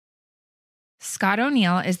Scott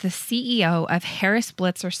O'Neil is the CEO of Harris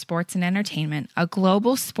Blitzer Sports and Entertainment, a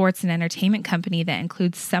global sports and entertainment company that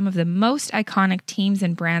includes some of the most iconic teams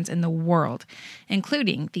and brands in the world,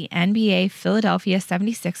 including the NBA Philadelphia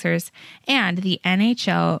 76ers and the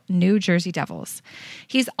NHL New Jersey Devils.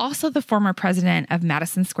 He's also the former president of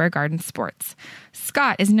Madison Square Garden Sports.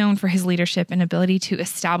 Scott is known for his leadership and ability to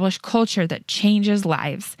establish culture that changes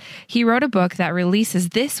lives. He wrote a book that releases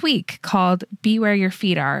this week called Be Where Your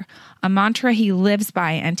Feet Are, a mantra he lives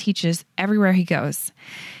by and teaches everywhere he goes.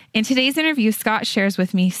 In today's interview, Scott shares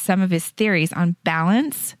with me some of his theories on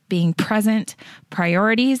balance, being present,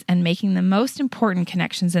 priorities, and making the most important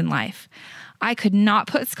connections in life. I could not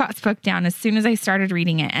put Scott's book down as soon as I started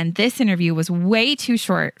reading it, and this interview was way too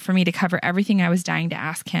short for me to cover everything I was dying to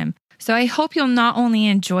ask him. So I hope you'll not only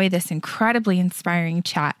enjoy this incredibly inspiring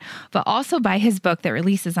chat, but also buy his book that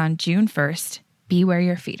releases on June 1st, Be Where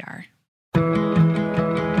Your Feet Are.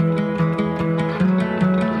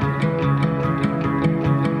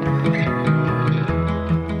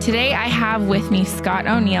 Today, I have with me Scott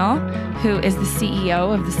O'Neil, who is the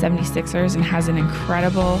CEO of the 76ers and has an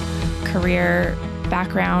incredible career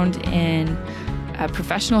background in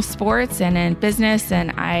professional sports and in business.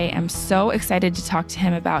 And I am so excited to talk to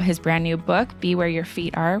him about his brand new book, Be Where Your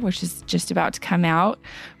Feet Are, which is just about to come out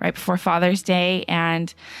right before Father's Day.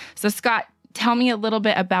 And so, Scott, tell me a little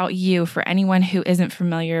bit about you for anyone who isn't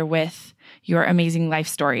familiar with your amazing life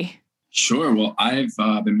story. Sure. Well, I've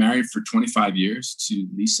been married for 25 years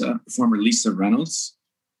to former Lisa Reynolds,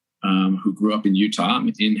 who grew up in Utah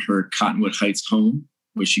in her Cottonwood Heights home,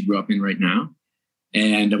 which she grew up in right now.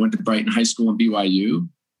 And I went to Brighton High School and BYU.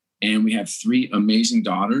 And we have three amazing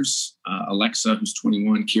daughters, Alexa, who's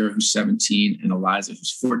 21, Kira, who's 17, and Eliza,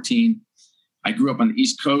 who's 14. I grew up on the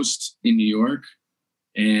East Coast in New York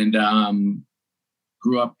and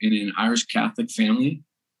grew up in an Irish Catholic family.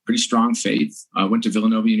 Pretty strong faith. I went to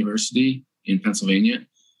Villanova University in Pennsylvania,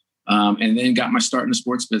 and then got my start in the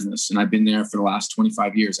sports business. And I've been there for the last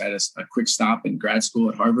 25 years. I had a quick stop in grad school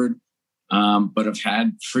at Harvard, but I've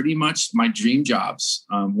had pretty much my dream jobs,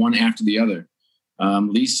 one after the other.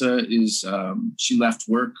 Lisa she left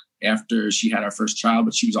work after she had our first child,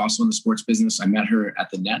 but she was also in the sports business. I met her at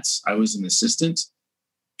the Nets. I was an assistant,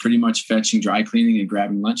 pretty much fetching dry cleaning and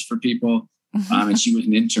grabbing lunch for people. And she was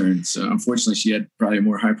an intern. So unfortunately, she had probably a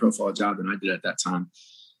more high profile job than I did at that time.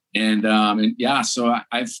 So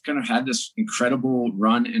I've kind of had this incredible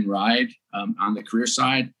run and ride on the career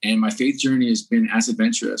side. And my faith journey has been as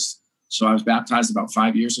adventurous. So I was baptized about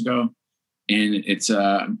 5 years ago. And it's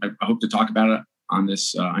I hope to talk about it on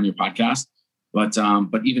this on your podcast. But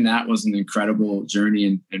even that was an incredible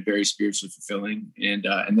journey and very spiritually fulfilling. And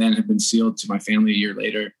then have been sealed to my family a year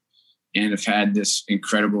later. And have had this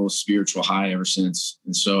incredible spiritual high ever since.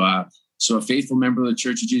 And so a faithful member of the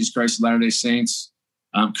Church of Jesus Christ of Latter-day Saints.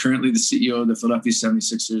 I'm currently the CEO of the Philadelphia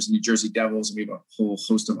 76ers, New Jersey Devils, and we have a whole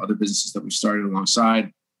host of other businesses that we've started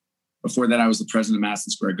alongside. Before that, I was the president of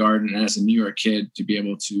Madison Square Garden. And as a New York kid, to be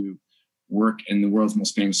able to work in the world's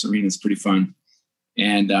most famous arena is pretty fun.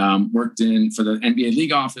 And worked for the NBA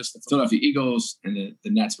League office, the Philadelphia Eagles, and the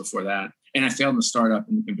Nets before that. And I failed in the startup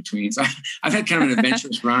in between. So I've had kind of an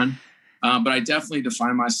adventurous run. But I definitely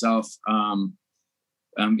define myself,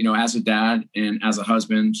 as a dad and as a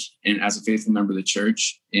husband and as a faithful member of the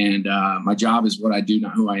church. And my job is what I do,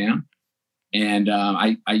 not who I am. And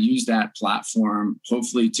I use that platform,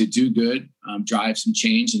 hopefully, to do good, drive some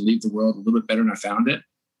change, and leave the world a little bit better than I found it.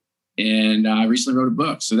 And I recently wrote a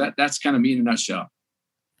book. So that's kind of me in a nutshell.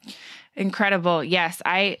 Incredible. Yes.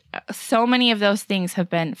 So many of those things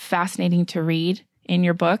have been fascinating to read in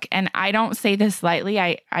your book. And I don't say this lightly.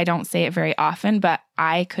 I don't say it very often, but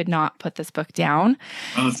I could not put this book down.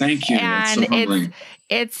 Oh, thank you. And so humbling.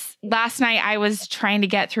 It's last night I was trying to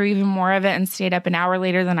get through even more of it and stayed up an hour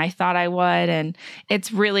later than I thought I would. And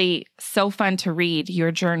it's really so fun to read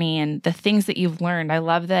your journey and the things that you've learned. I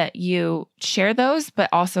love that you share those, but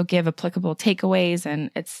also give applicable takeaways.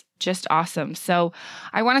 And it's just awesome. So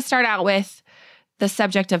I want to start out with the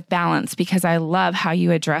subject of balance, because I love how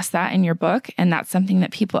you address that in your book. And that's something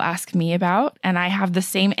that people ask me about. And I have the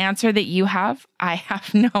same answer that you have. I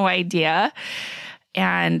have no idea.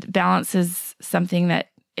 And balance is something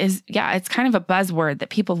that is, it's kind of a buzzword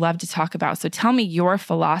that people love to talk about. So tell me your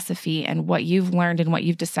philosophy and what you've learned and what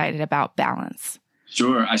you've decided about balance.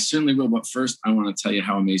 Sure, I certainly will. But first, I want to tell you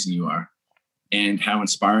how amazing you are and how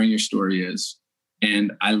inspiring your story is.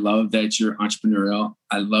 And I love that you're entrepreneurial.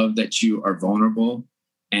 I love that you are vulnerable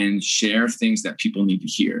and share things that people need to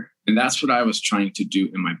hear. And that's what I was trying to do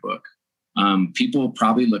in my book. People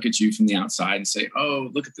probably look at you from the outside and say,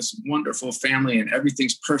 oh, look at this wonderful family and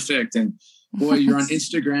everything's perfect. And boy, you're on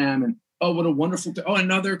Instagram. Oh, what a wonderful day. Oh,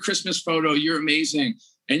 another Christmas photo. You're amazing.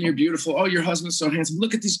 And you're beautiful. Oh, your husband's so handsome.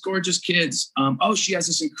 Look at these gorgeous kids. Oh, she has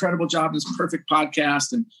this incredible job, this perfect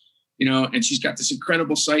podcast. And, and she's got this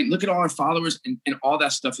incredible site. Look at all our followers. And all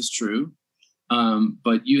that stuff is true.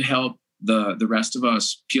 But you help the rest of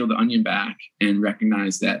us peel the onion back and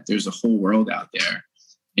recognize that there's a whole world out there.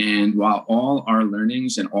 And while all our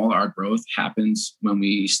learnings and all our growth happens when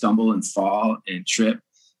we stumble and fall and trip,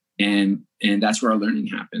 and that's where our learning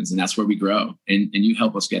happens, and that's where we grow. And you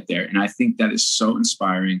help us get there. And I think that is so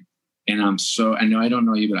inspiring. And I know I don't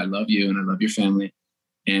know you, but I love you and I love your family.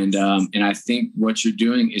 And I think what you're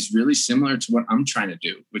doing is really similar to what I'm trying to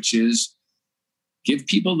do, which is give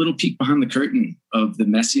people a little peek behind the curtain of the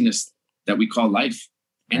messiness that we call life.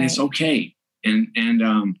 And It's okay. And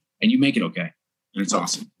you make it okay. And it's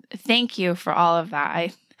awesome. Thank you for all of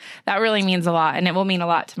that. That really means a lot. And it will mean a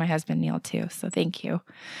lot to my husband, Neil, too. So thank you.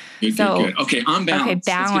 Good. Okay. On balance. Okay,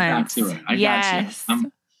 balance. Let's get back to it. Yes.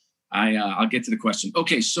 Got you. I'll get to the question.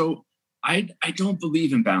 Okay. So I don't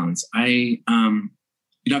believe in balance. I've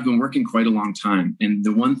been working quite a long time. And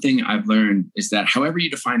the one thing I've learned is that however you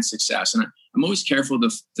define success, and I'm always careful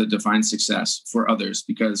to define success for others,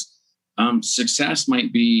 because success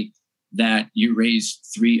might be that you raise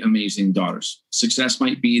 3 amazing daughters. Success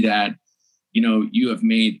might be that, you have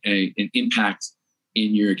made an impact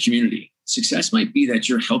in your community. Success might be that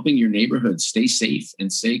you're helping your neighborhood stay safe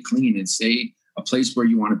and stay clean and stay a place where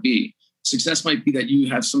you want to be. Success might be that you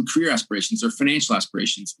have some career aspirations or financial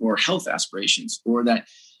aspirations or health aspirations, or that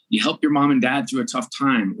you help your mom and dad through a tough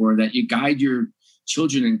time, or that you guide your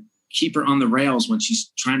children and keep her on the rails when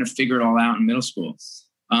she's trying to figure it all out in middle school.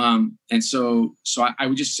 And so I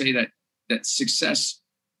would just say that success,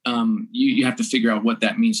 you have to figure out what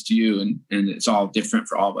that means to you. And it's all different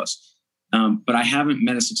for all of us. But I haven't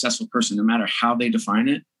met a successful person, no matter how they define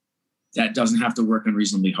it, that doesn't have to work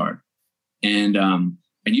unreasonably hard. And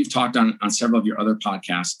you've talked on several of your other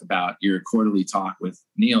podcasts about your quarterly talk with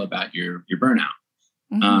Neil about your burnout.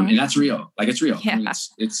 Mm-hmm. And that's real. Like, it's real. Yeah. I mean,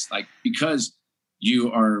 it's like, because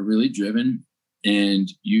you are really driven and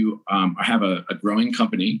you have a growing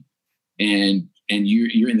company, and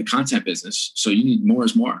you're in the content business. So you need more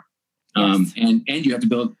is more. Yes. And you have to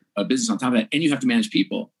build a business on top of that, and you have to manage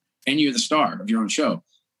people, and you're the star of your own show.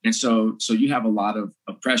 And so you have a lot of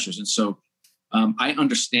pressures. And so I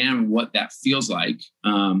understand what that feels like.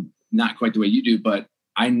 Not quite the way you do, but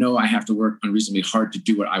I know I have to work unreasonably hard to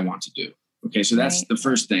do what I want to do. Okay. So that's the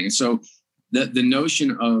first thing. And so the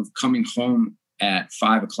notion of coming home at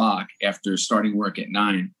 5:00 after starting work at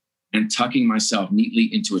 9 and tucking myself neatly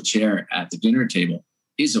into a chair at the dinner table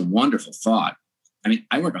is a wonderful thought. I mean,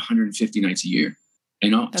 I work 150 nights a year,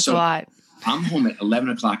 That's a lot. I'm home at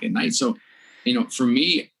 11:00 at night. So, for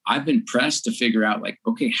me, I've been pressed to figure out, like,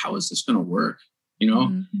 okay, how is this going to work?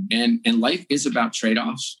 Mm-hmm. And life is about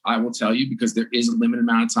trade-offs, I will tell you, because there is a limited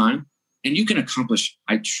amount of time, and you can accomplish,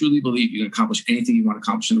 I truly believe you can accomplish anything you want to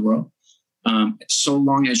accomplish in the world. So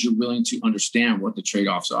long as you're willing to understand what the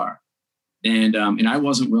trade-offs are. And I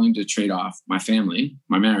wasn't willing to trade off my family,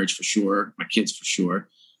 my marriage for sure, my kids for sure.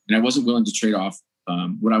 And I wasn't willing to trade off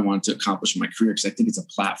what I wanted to accomplish in my career, because I think it's a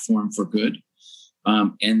platform for good.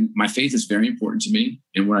 And my faith is very important to me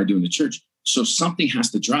and what I do in the church. So something has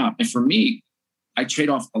to drop. And for me, I trade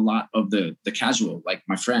off a lot of the casual, like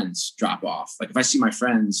my friends drop off. Like if I see my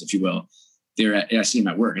friends, if you will, I see them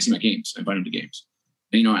at work, I see my games, I invite them to games.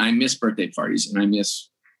 And, I miss birthday parties, and I miss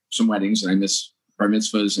some weddings, and I miss bar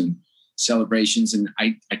mitzvahs and celebrations. And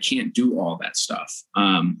I can't do all that stuff,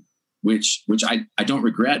 which I don't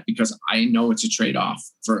regret, because I know it's a trade-off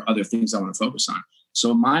for other things I want to focus on.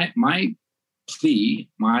 So my plea,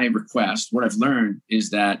 my request, what I've learned is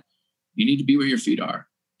that you need to be where your feet are,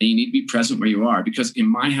 and you need to be present where you are. Because in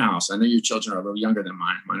my house, I know your children are a little younger than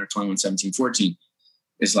mine. Mine are 21, 17, 14.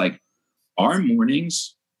 It's like our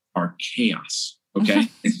mornings are chaos. Okay.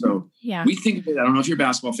 And so we think of it, I don't know if you're a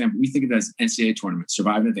basketball fan, but we think of it as NCAA tournament,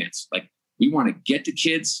 survive and advance. Like, we want to get the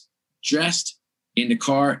kids dressed, in the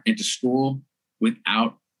car, into school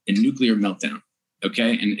without a nuclear meltdown.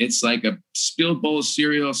 Okay. And it's like a spilled bowl of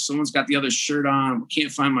cereal. Someone's got the other shirt on.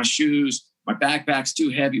 Can't find my shoes. My backpack's too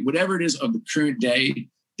heavy. Whatever it is of the current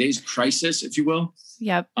day's crisis, if you will.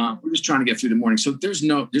 Yep. We're just trying to get through the morning. So there's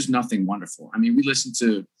nothing wonderful. I mean, we listened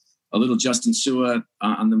to a little Justin Sua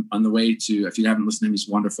on the way to, if you haven't listened to him, he's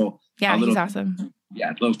wonderful. Yeah, he's awesome.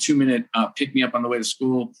 Yeah, a little 2-minute pick me up on the way to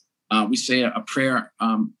school. We say a prayer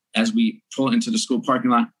as we pull into the school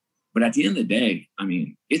parking lot. But at the end of the day, I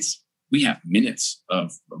mean, we have minutes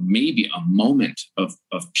of maybe a moment of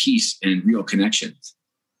peace and real connection.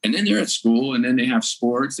 And then they're at school, and then they have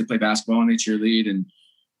sports. They play basketball and they cheerlead, and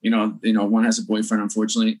one has a boyfriend,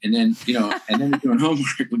 unfortunately. And then, and then we're doing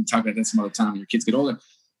homework. We can talk about that some other time when your kids get older.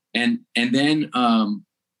 And then I'm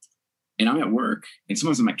at work and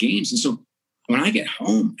sometimes I'm at games. And so when I get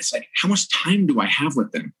home, it's like, how much time do I have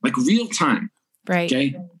with them? Like real time. Right.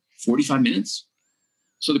 Okay. 45 minutes.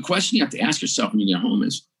 So the question you have to ask yourself when you get home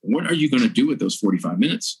is, what are you going to do with those 45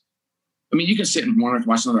 minutes? I mean, you can sit and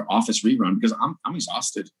watch another Office rerun because I'm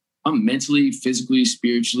exhausted. I'm mentally, physically,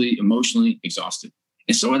 spiritually, emotionally exhausted.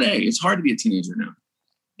 And so are they. It's hard to be a teenager now.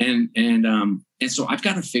 And so I've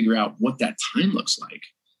got to figure out what that time looks like.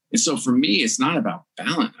 And so for me, it's not about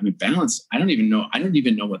balance. I mean, balance, I don't even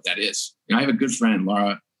know what that is. I have a good friend,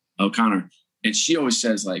 Laura O'Connor, and she always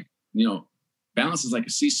says like, balance is like a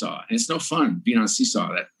seesaw, and it's no fun being on a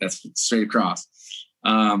seesaw that's straight across.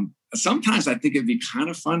 Sometimes I think it'd be kind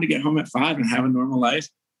of fun to get home at 5 and have a normal life.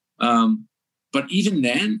 But even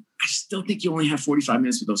then, I still think you only have 45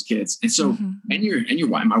 minutes with those kids. And so, and your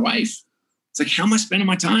wife, my wife, it's like, how am I spending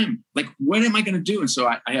my time? Like, what am I going to do? And so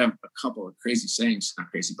I have a couple of crazy sayings, not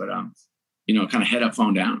crazy, but, kind of head up,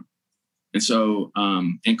 phone down. And so,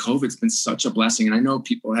 and COVID's been such a blessing. And I know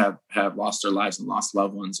people have lost their lives and lost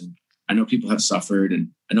loved ones. And I know people have suffered, and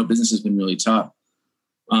I know business has been really tough.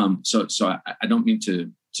 So I don't mean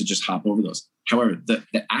to just hop over those. However,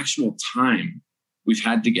 the actual time we've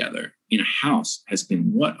had together in a house has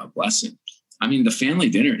been what a blessing. I mean, the family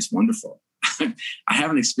dinner is wonderful. I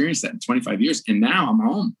haven't experienced that in 25 years, and now I'm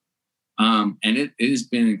home. And it has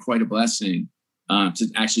been quite a blessing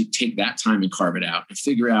to actually take that time and carve it out and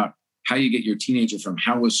figure out how you get your teenager from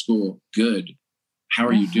how was school good, how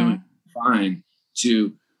are you doing, fine,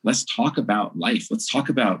 to let's talk about life. Let's talk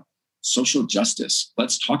about social justice.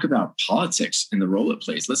 Let's talk about politics and the role it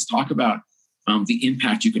plays. Let's talk about the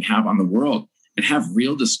impact you can have on the world and have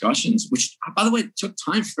real discussions, which, by the way, it took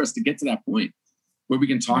time for us to get to that point where we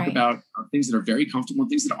can talk about things that are very comfortable and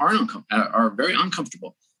things that are very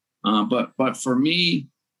uncomfortable. But for me,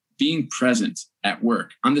 being present at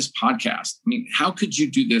work on this podcast, I mean, how could you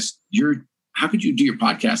do this? How could you do your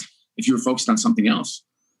podcast if you were focused on something else?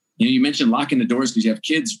 You mentioned locking the doors because you have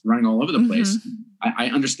kids running all over the place.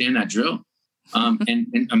 I understand that drill. And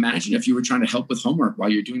imagine if you were trying to help with homework while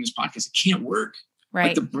you're doing this podcast. It can't work. Right.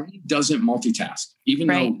 Like the brain doesn't multitask, even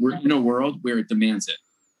though we're in a world where it demands it.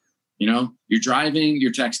 You're driving,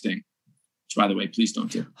 you're texting, which, by the way, please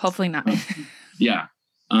don't do. Hopefully not. Yeah.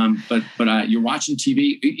 But you're watching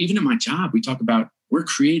TV. Even in my job, we talk about we're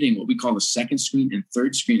creating what we call the second screen and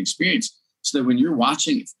third screen experience, so that when you're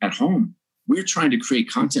watching at home, we're trying to create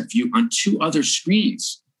content for you on 2 other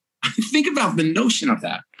screens. Think about the notion of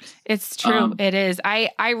that. It's true. It is.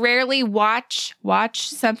 I rarely watch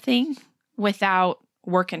something without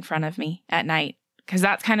work in front of me at night, because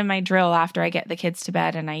that's kind of my drill after I get the kids to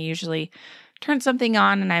bed, and I usually turn something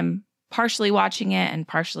on and I'm partially watching it and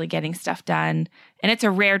partially getting stuff done. And it's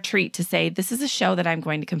a rare treat to say, this is a show that I'm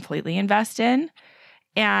going to completely invest in.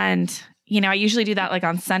 And, I usually do that like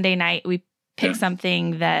on Sunday night. We pick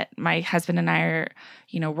something that my husband and I are,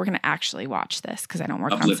 we're going to actually watch this because I don't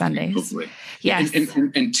work on Sundays. Hopefully. Yes.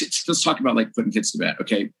 And let's talk about like putting kids to bed.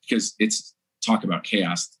 Okay. Because it's talk about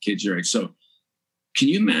chaos, the kids your age. So can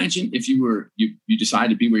you imagine if you decide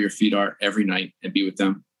to be where your feet are every night and be with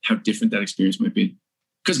them, how different that experience might be?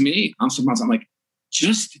 Because me, I'm like,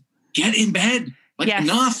 just get in bed. Like,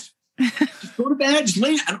 enough. Just go to bed. Just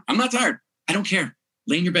lay. I'm not tired. I don't care.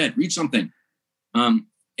 Lay in your bed. Read something. And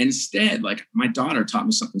instead, like, my daughter taught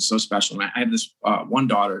me something so special. And I have this one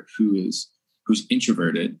daughter who's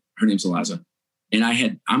introverted. Her name's Eliza. And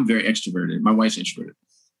I'm very extroverted. My wife's introverted.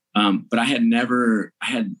 But I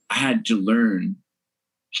had to learn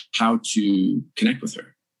how to connect with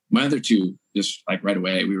her. My other two, just like right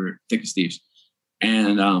away, we were thick as thieves.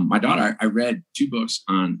 And my daughter, I read 2 books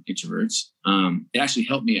on introverts. It actually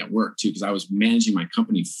helped me at work too, because I was managing my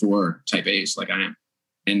company for type A's like I am.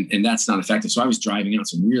 And that's not effective. So I was driving out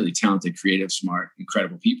some really talented, creative, smart,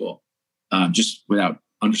 incredible people just without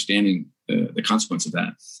understanding the consequence of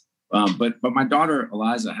that. But my daughter,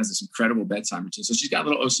 Eliza, has this incredible bedtime routine. So she's got a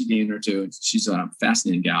little OCD in her too. She's a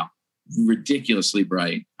fascinating gal, ridiculously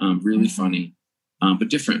bright, really funny, but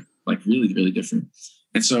different, like really, really different.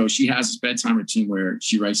 And so she has this bedtime routine where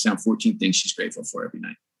she writes down 14 things she's grateful for every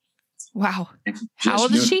night. Wow. How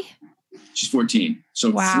old is she? She's 14.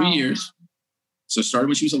 So 3 years. So it started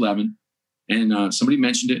when she was 11. And somebody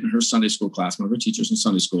mentioned it in her Sunday school class. One of her teachers in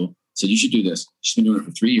Sunday school said, you should do this. She's been doing it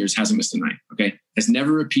for 3 years, hasn't missed a night. Okay. Has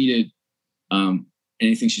never repeated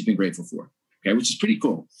anything she's been grateful for. Okay. Which is pretty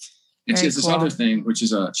cool. And she has this other thing, which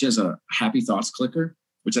is she has a happy thoughts clicker,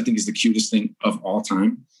 which I think is the cutest thing of all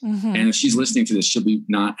time. Mm-hmm. And if she's listening to this, she'll be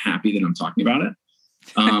not happy that I'm talking about it.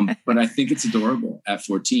 But I think it's adorable at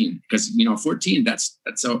 14 because, 14, that's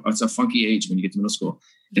a funky age when you get to middle school.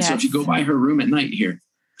 And Yes. so if you go by her room at night, here,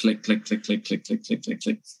 click, click, click, click, click, click, click, click,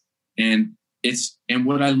 click. And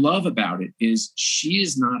what I love about it is she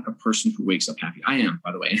is not a person who wakes up happy. I am,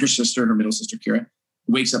 by the way. And her middle sister, Kira,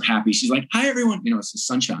 wakes up happy. She's like, hi, everyone. It's the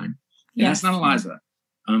sunshine. And Yes. that's not Eliza.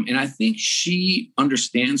 And I think she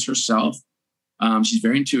understands herself. She's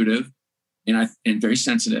very intuitive and very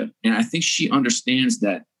sensitive. And I think she understands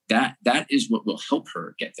that is what will help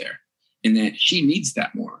her get there. And that she needs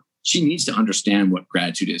that more. She needs to understand what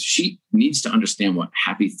gratitude is. She needs to understand what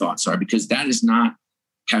happy thoughts are, because that is not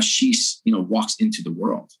how she, walks into the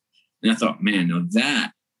world. And I thought, man, now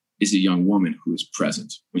that is a young woman who is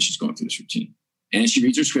present when she's going through this routine. And she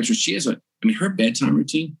reads her scriptures. She has her bedtime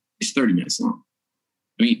routine is 30 minutes long.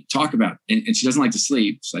 Talk about it. And she doesn't like to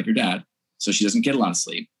sleep. She's like her dad. So she doesn't get a lot of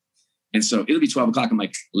sleep. And so it'll be 12 o'clock. I'm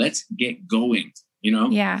like, let's get going,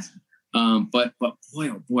 Yeah. But boy,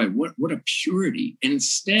 oh boy, what a purity. And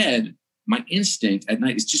instead, my instinct at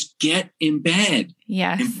night is just get in bed.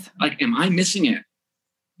 Yes. Am I missing it?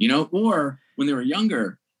 Or when they were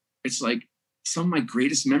younger, it's like some of my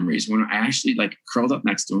greatest memories when I actually curled up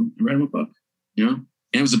next to them and read them a book, And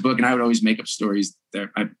it was a book, and I would always make up stories. That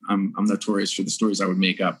I'm notorious for the stories I would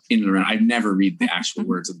make up in and around. I'd never read the actual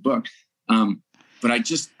words of the book. But I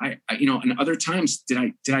and other times,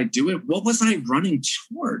 did I do it? What was I running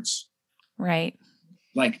towards? Right.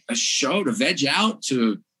 Like a show to veg out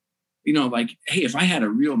to, hey, if I had a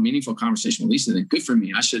real meaningful conversation with Lisa, then good for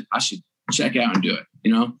me. I should check out and do it,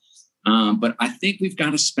 But I think we've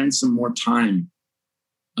got to spend some more time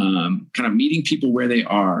kind of meeting people where they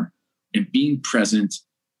are and being present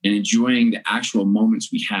and enjoying the actual moments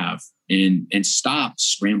we have and stop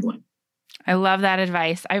scrambling. I love that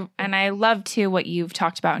advice. I love too what you've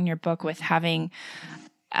talked about in your book with having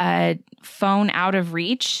a phone out of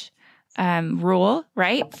reach rule,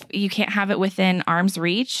 right? You can't have it within arm's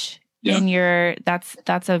reach. Yeah.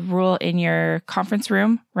 That's a rule in your conference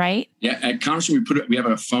room, right? Yeah. At conference room, we have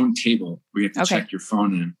a phone table where you have to check your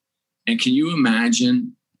phone in. And can you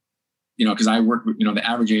imagine, because I work with, the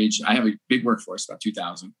average age, I have a big workforce, about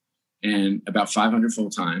 2,000 and about 500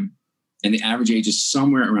 full-time. And the average age is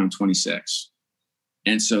somewhere around 26.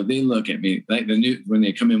 And so they look at me like when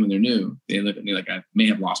they come in when they're new, they look at me like I may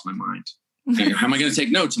have lost my mind. And how am I going to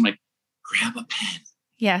take notes? I'm like, grab a pen.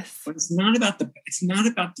 Yes. But it's not about the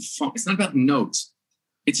phone. It's not about notes.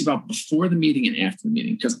 It's about before the meeting and after the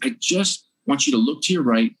meeting. Because I just want you to look to your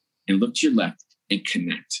right and look to your left and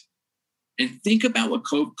connect. And think about what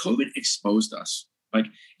COVID exposed us.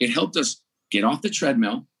 It helped us get off the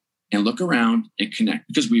treadmill and look around and connect,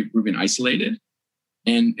 because we've been isolated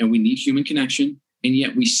and we need human connection. And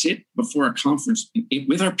yet we sit before a conference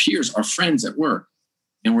with our peers, our friends at work,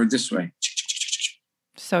 and we're this way.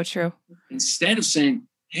 So true. Instead of saying,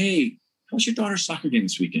 hey, how was your daughter's soccer game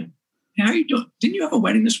this weekend? Hey, how are you doing? Didn't you have a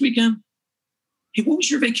wedding this weekend? Hey, what was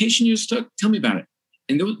your vacation you just took? Tell me about it.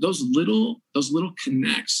 And those little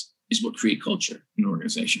connects is what create culture in an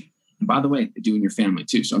organization. And by the way, they do in your family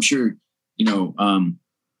too. So I'm sure, when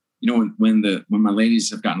my ladies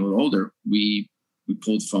have gotten a little older, we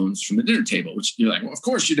pulled phones from the dinner table, which you're like, well, of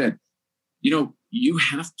course you did. You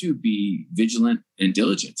have to be vigilant and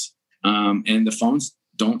diligent. And the phones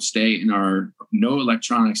don't stay no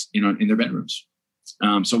electronics, in their bedrooms.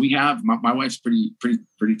 So we have, my wife's pretty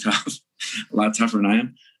tough, a lot tougher than I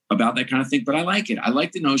am about that kind of thing. But I like it. I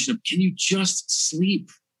like the notion of, can you just sleep?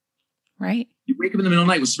 Right. You wake up in the middle of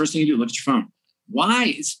the night. What's the first thing you do? Look at your phone. Why?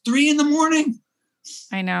 It's 3 a.m.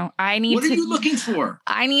 I know. What are you looking for?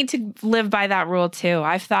 I need to live by that rule too.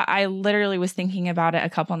 I literally was thinking about it a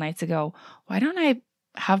couple nights ago. Why don't I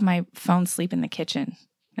have my phone sleep in the kitchen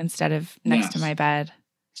instead of next to my bed?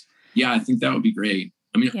 Yeah, I think that would be great.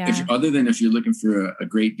 If you're looking for a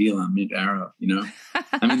great deal on Mint Arrow,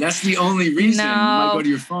 that's the only reason you might go to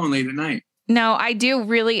your phone late at night. No, I do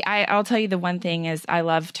really. I'll tell you the one thing is I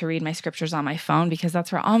love to read my scriptures on my phone because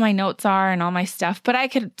that's where all my notes are and all my stuff. But I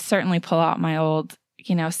could certainly pull out my old,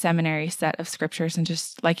 seminary set of scriptures and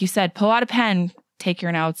just, like you said, pull out a pen, take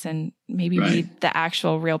your notes, and maybe read the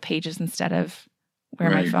actual real pages instead of where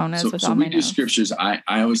my phone is with all my notes. So we do scriptures. I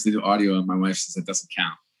always do the audio, and my wife says it doesn't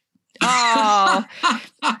count. Oh,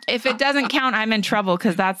 if it doesn't count, I'm in trouble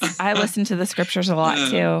because I listen to the scriptures a lot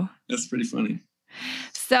too. That's pretty funny.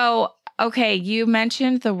 So, okay, you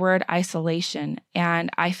mentioned the word isolation, and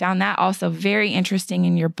I found that also very interesting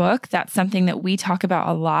in your book. That's something that we talk about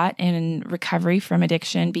a lot in recovery from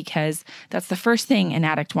addiction because that's the first thing an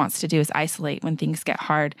addict wants to do is isolate when things get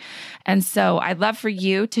hard. And so I'd love for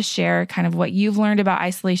you to share kind of what you've learned about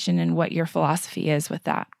isolation and what your philosophy is with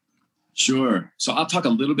that. Sure. So I'll talk a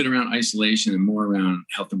little bit around isolation and more around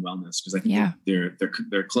health and wellness, because I think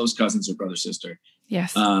they're close cousins or brother sister.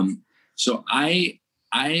 Yes. So I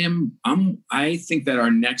think that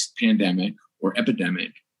our next pandemic or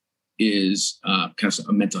epidemic is kind of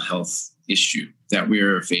a mental health issue that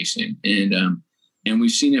we're facing, and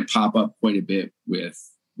we've seen it pop up quite a bit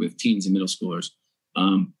with teens and middle schoolers.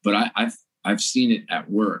 But I've seen it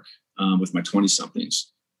at work with my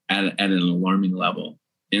 20-somethings at an alarming level.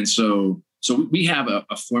 And so we have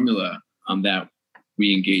a formula that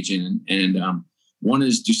we engage in, and one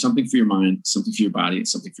is do something for your mind, something for your body, and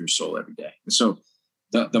something for your soul every day. And so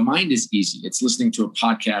the mind is easy. It's listening to a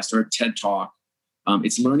podcast or a TED Talk.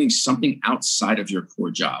 It's learning something outside of your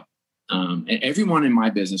core job. And everyone in my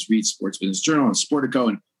business reads Sports Business Journal and Sportico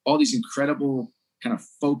and all these incredible kind of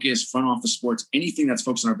focused front office sports. Anything that's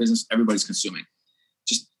focused on our business, everybody's consuming.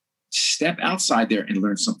 Just step outside there and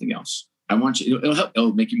learn something else. I want you, it'll help,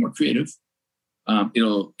 it'll make you more creative.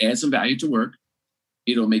 It'll add some value to work.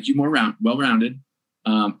 It'll make you more well-rounded,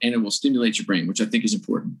 and it will stimulate your brain, which I think is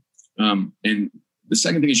important. And the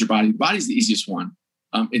second thing is your body. The body's the easiest one.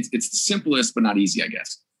 It's the simplest, but not easy, I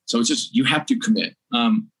guess. So it's just, you have to commit.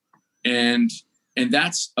 And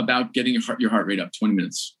that's about getting your heart rate up 20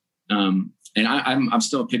 minutes. And I'm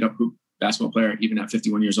still a pickup hoop basketball player, even at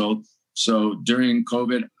 51 years old. So during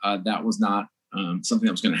COVID, that was not something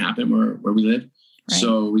that was going to happen where we live. Right.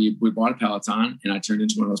 So we bought a Peloton, and I turned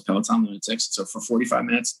into one of those Peloton lunatics. So for 45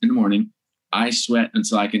 minutes in the morning, I sweat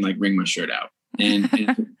until I can wring my shirt out. And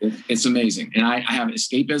it's amazing. And I have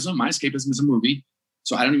escapism. My escapism is a movie.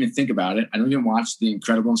 So I don't even think about it. I don't even watch the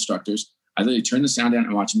incredible instructors. I literally turn the sound down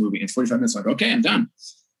and watch a movie. In 45 minutes, I'm like, okay, I'm done.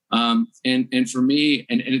 And for me,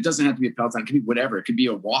 and it doesn't have to be a Peloton. It could be whatever. It could be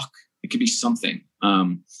a walk. It could be something.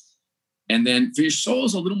 And then for your soul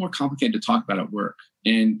is a little more complicated to talk about at work.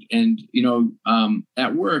 And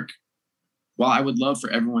at work, while I would love for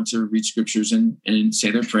everyone to read scriptures and say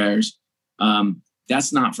their prayers,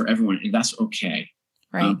 that's not for everyone, and that's okay.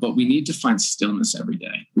 Right. But we need to find stillness every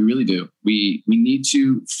day. We really do. We need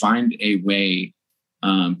to find a way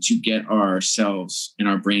to get ourselves and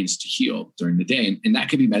our brains to heal during the day. And that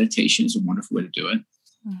could be meditation is a wonderful way to do it.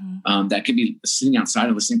 Mm-hmm. That could be sitting outside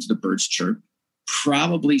and listening to the birds chirp.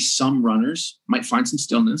 Probably some runners might find some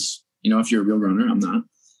stillness. If you're a real runner, I'm not.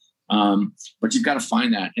 But you've got to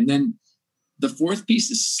find that. And then the fourth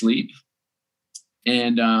piece is sleep.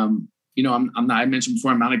 And, I'm not, I mentioned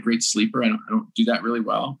before, I'm not a great sleeper. I don't do that really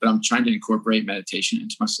well, but I'm trying to incorporate meditation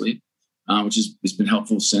into my sleep, which has been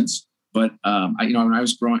helpful since. But, when I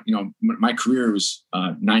was growing, my career was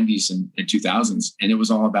 90s and 2000s, and it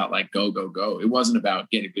was all about go, go, go. It wasn't about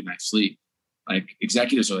getting a good night's sleep.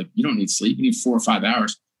 Executives are you don't need sleep. You need 4 or 5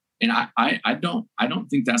 hours. And I don't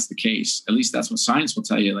think that's the case. At least that's what science will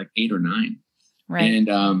tell you, 8 or 9. Right.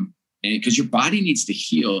 And because your body needs to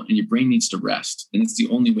heal and your brain needs to rest. And it's the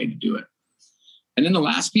only way to do it. And then the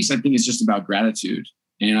last piece, I think, is just about gratitude.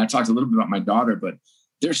 And I talked a little bit about my daughter, but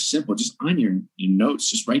they're simple. Just on your notes,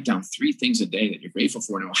 just write down 3 things a day that you're grateful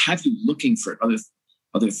for. And it will have you looking for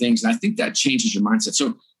other things. And I think that changes your mindset.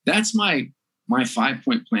 So that's my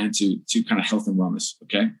 5-point plan to kind of health and wellness.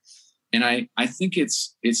 Okay. And I think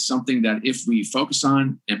it's something that if we focus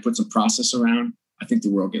on and put some process around, I think the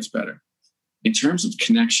world gets better. In terms of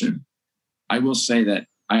connection, I will say that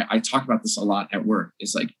I talk about this a lot at work.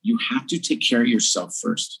 It's you have to take care of yourself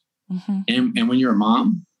first. Mm-hmm. And when you're a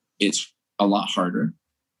mom, it's a lot harder.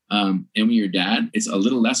 And when you're a dad, it's a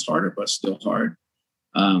little less harder, but still hard.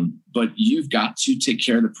 But you've got to take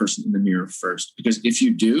care of the person in the mirror first, because if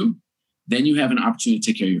you do, then you have an opportunity to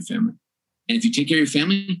take care of your family. And if you take care of your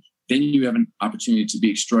family, then you have an opportunity to be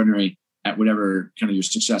extraordinary at whatever kind of your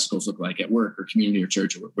success goals look like at work or community or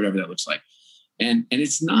church or whatever that looks like. And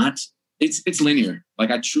it's not, it's linear.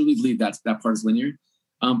 I truly believe that part is linear.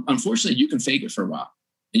 Unfortunately, you can fake it for a while,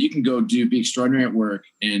 and you can go be extraordinary at work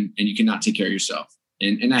and you cannot take care of yourself.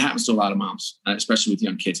 And that happens to a lot of moms, especially with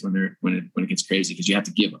young kids when it gets crazy, because you have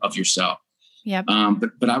to give of yourself. Yep.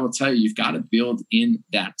 But I will tell you, you've got to build in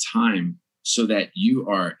that time so that you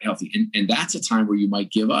are healthy. And that's a time where you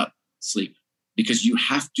might give up sleep, because you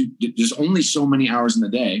have to, there's only so many hours in the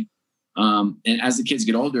day. And as the kids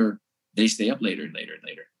get older, they stay up later and later and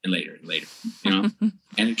later and later and later,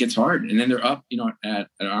 and it gets hard. And then they're up, at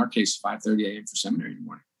our case, 5:30 a.m. for seminary in the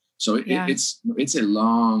morning. So it's a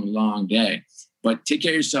long, long day, but take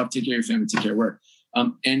care of yourself, take care of your family, take care of work.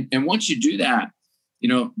 And once you do that,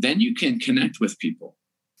 then you can connect with people.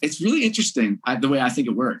 It's really interesting the way I think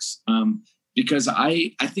it works. Because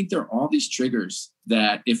I think there are all these triggers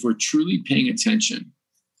that if we're truly paying attention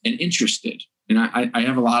and interested, and I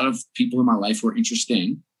have a lot of people in my life who are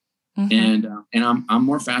interesting, And I'm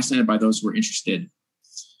more fascinated by those who are interested.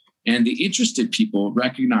 And the interested people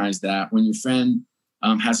recognize that when your friend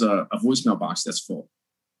has a voicemail box that's full,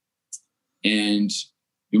 and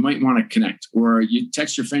you might want to connect, or you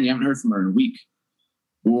text your friend, you haven't heard from her in a week,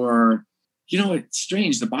 or, it's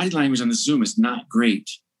strange. The body language on the Zoom is not great.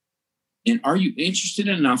 And are you interested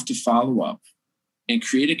enough to follow up and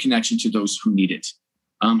create a connection to those who need it?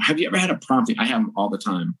 Have you ever had a prompting? I have them all the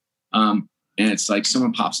time. And it's like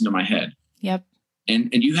someone pops into my head. Yep. And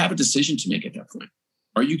you have a decision to make at that point.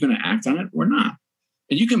 Are you going to act on it or not?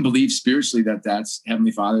 And you can believe spiritually that that's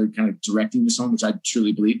Heavenly Father kind of directing you to someone, which I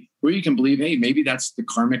truly believe. Or you can believe, hey, maybe that's the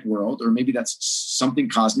karmic world, or maybe that's something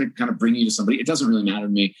cosmic kind of bringing you to somebody. It doesn't really matter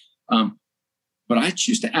to me. But I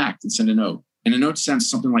choose to act and send a note. And a note sounds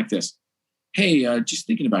something like this. Hey, just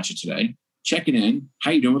thinking about you today. Checking in.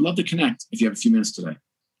 How you doing? Would love to connect if you have a few minutes today.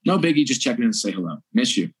 No biggie, just checking in and say hello.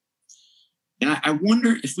 Miss you. And I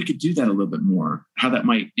wonder if we could do that a little bit more, how that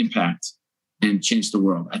might impact and change the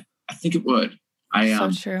world. I think it would.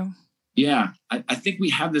 So true. Yeah. I think we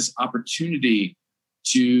have this opportunity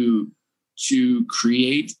to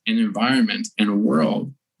create an environment and a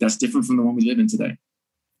world that's different from the one we live in today.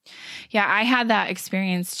 Yeah, I had that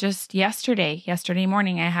experience just yesterday. Yesterday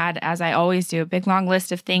morning, I had, as I always do, a big long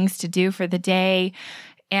list of things to do for the day.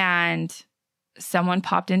 And someone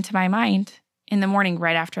popped into my mind in the morning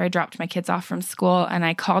right after I dropped my kids off from school. And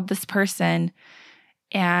I called this person,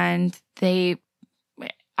 and they,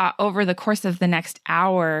 over the course of the next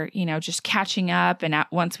hour, just catching up. And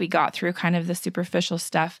once we got through kind of the superficial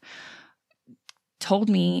stuff, told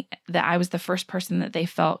me that I was the first person that they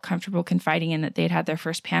felt comfortable confiding in, that they'd had their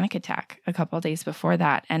first panic attack a couple of days before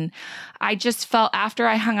that. And I just felt, after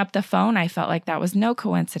I hung up the phone, I felt like that was no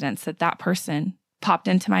coincidence that person popped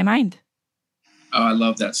into my mind. Oh, I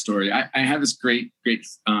love that story. I have this great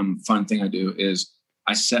fun thing I do is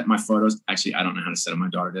I set my photos. Actually, I don't know how to set them. My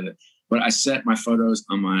daughter did it, but I set my photos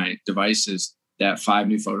on my devices that 5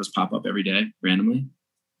 new photos pop up every day randomly.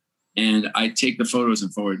 And I take the photos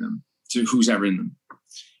and forward them to who's ever in them.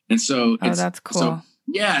 And so that's cool. So,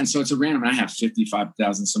 yeah. And so it's a random, and I have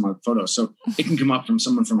 55,000 some other photos. So it can come up from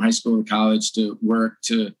someone from high school to college to work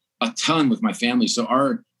to a ton with my family. So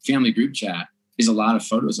our family group chat is a lot of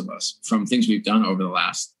photos of us from things we've done over the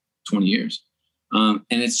last 20 years. And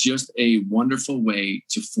it's just a wonderful way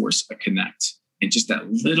to force a connect. And just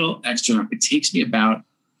that little extra, it takes me about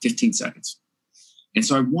 15 seconds. And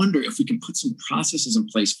so I wonder if we can put some processes in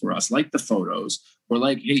place for us, like the photos, or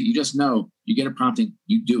like, hey, you just know, you get a prompting,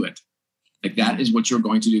 you do it. Like that is what you're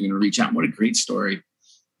going to do. You're going to reach out. What a great story.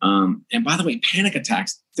 And by the way, panic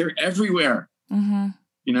attacks, they're everywhere. Mm-hmm.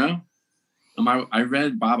 I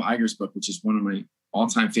read Bob Iger's book, which is one of my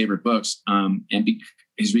all-time favorite books.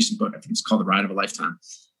 His recent book, I think it's called The Ride of a Lifetime.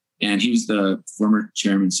 And he was the former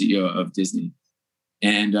chairman, CEO of Disney.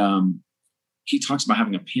 And he talks about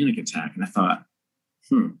having a panic attack. And I thought,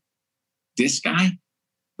 this guy,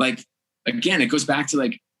 like, again, it goes back to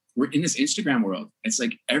like, we're in this Instagram world. It's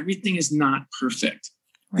like, everything is not perfect.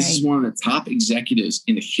 Right. This is one of the top executives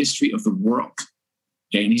in the history of the world.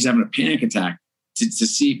 Okay. And he's having a panic attack to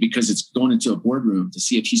see, because it's going into a boardroom to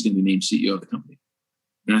see if he's going to be named CEO of the company.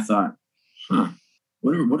 And I thought,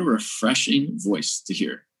 what a refreshing voice to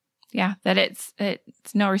hear. Yeah. That it's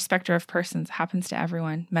no respecter of persons. It happens to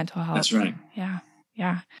everyone. Mental health. That's right. Yeah.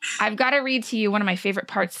 Yeah. I've got to read to you one of my favorite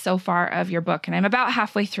parts so far of your book, and I'm about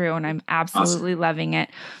halfway through, and I'm absolutely loving it.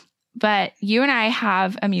 But you and I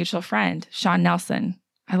have a mutual friend, Sean Nelson.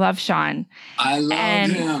 I love Sean. I love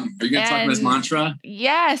him. Are you going to talk about his mantra?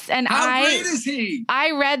 Yes. And How great is he?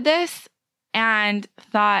 I read this and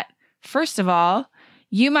thought, first of all,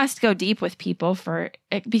 you must go deep with people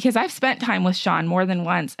because I've spent time with Sean more than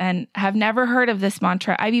once and have never heard of this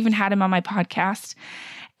mantra. I've even had him on my podcast.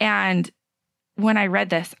 And when I read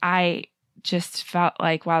this, I just felt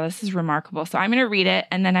like, wow, this is remarkable. So I'm going to read it,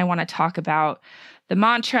 and then I want to talk about the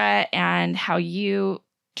mantra and how you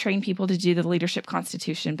train people to do the leadership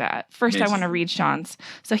constitution. But first, I want to read Sean's.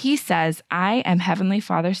 So he says, I am Heavenly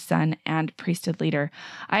Father's son and priesthood leader.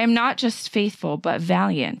 I am not just faithful, but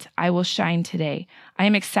valiant. I will shine today. I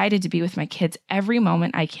am excited to be with my kids every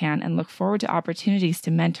moment I can and look forward to opportunities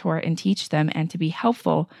to mentor and teach them and to be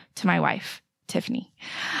helpful to my wife, Tiffany.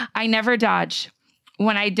 I never dodge.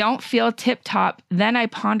 When I don't feel tip-top, then I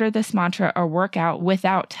ponder this mantra or work out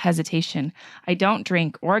without hesitation. I don't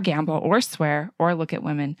drink or gamble or swear or look at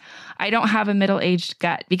women. I don't have a middle-aged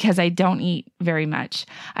gut because I don't eat very much.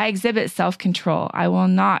 I exhibit self-control. I will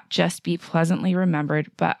not just be pleasantly remembered,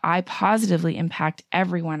 but I positively impact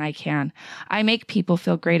everyone I can. I make people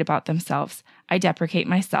feel great about themselves. I deprecate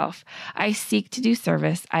myself. I seek to do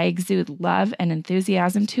service. I exude love and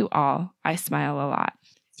enthusiasm to all. I smile a lot.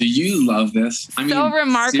 Do you love this? I mean,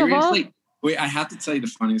 remarkable. Seriously? Wait, I have to tell you the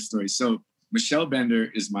funniest story. So Michelle Bender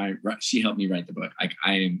is she helped me write the book.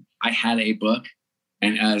 I had a book,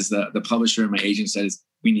 and as the publisher and my agent says,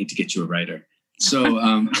 we need to get you a writer. So,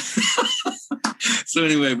 so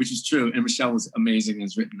anyway, which is true. And Michelle was amazing and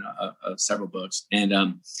has written several books.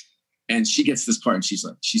 And she gets this part and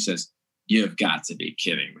she says, "You've got to be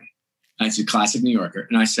kidding me." And it's a classic New Yorker.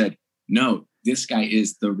 And I said, "No, this guy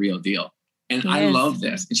is the real deal. And I love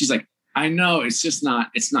this." And she's like, "I know, it's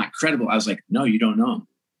not credible." I was like, "No, you don't know him.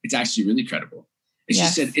 It's actually really credible." And she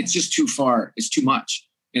said, "It's just too far. It's too much."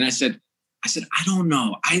 And I said, "I don't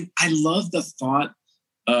know. I love the thought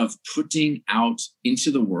of putting out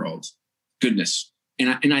into the world goodness. And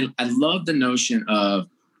I love the notion of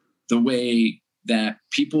the way that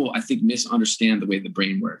people, I think, misunderstand the way the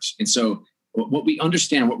brain works. And so what we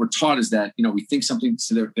understand, what we're taught is that, we think something,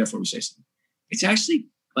 so therefore we say something. It's actually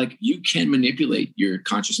like you can manipulate your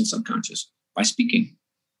conscious and subconscious by speaking.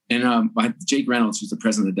 And Jake Reynolds, who's the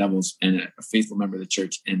president of the Devils and a faithful member of the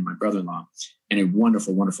church and my brother-in-law and a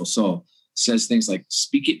wonderful, wonderful soul, says things like,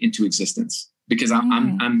 speak it into existence. Because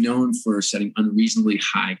I'm known for setting unreasonably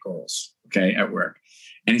high goals, at work.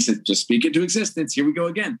 And he said, just speak it into existence. Here we go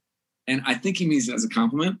again. And I think he means it as a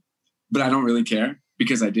compliment, but I don't really care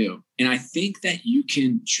because I do. And I think that you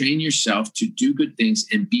can train yourself to do good things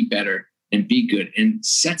and be better and be good and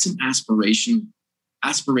set some aspirational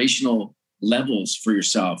levels for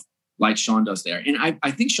yourself like Sean does there. And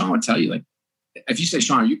I think Sean would tell you, like, if you say,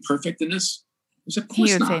 "Sean, are you perfect in this?" He said, "Of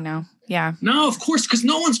course not." He would say no. Yeah. No, of course, because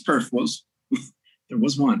no one's perfect. There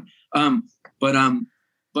was one.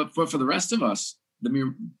 But for the rest of us,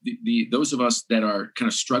 those of us that are kind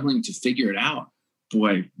of struggling to figure it out,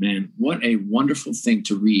 boy, man, what a wonderful thing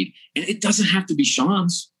to read. And it doesn't have to be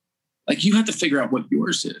Sean's. Like, you have to figure out what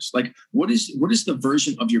yours is. Like, what is the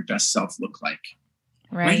version of your best self look like?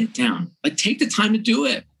 Right. Write it down. Like, take the time to do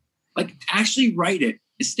it. Like, actually write it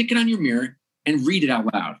and stick it on your mirror and read it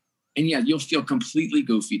out loud. And yeah, you'll feel completely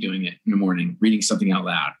goofy doing it in the morning, reading something out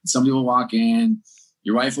loud. Somebody will walk in,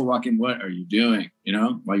 your wife will walk in. "What are you doing?"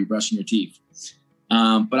 While you're brushing your teeth.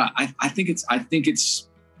 But I think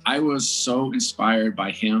I was so inspired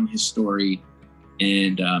by him, his story,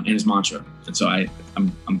 and his mantra. And so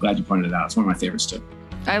I'm glad you pointed it out. It's one of my favorites too.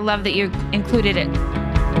 I love that you included it.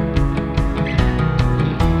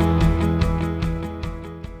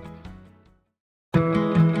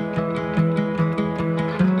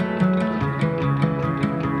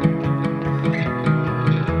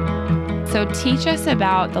 So teach us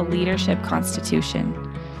about the Leadership Constitution.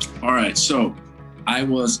 All right. So I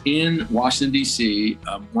was in Washington, D.C.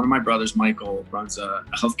 One of my brothers, Michael, runs a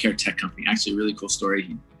healthcare tech company. Actually, a really cool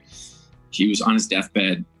story. He was on his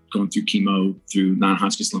deathbed going through chemo, through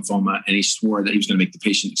non-Hodgkin's lymphoma, and he swore that he was going to make the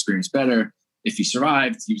patient experience better if he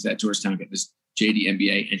survived. He was at Georgetown, got this JD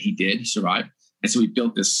MBA, and he did. He survived. And so we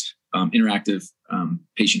built this interactive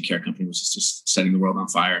patient care company, which is just setting the world on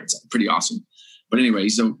fire. It's pretty awesome. But anyway,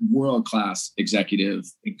 he's a world-class executive,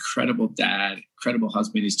 incredible dad, incredible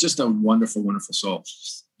husband. He's just a wonderful, wonderful soul.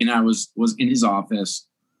 And I was in his office,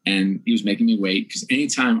 and he was making me wait because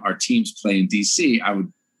anytime our teams play in DC, I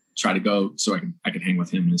would try to go so I could hang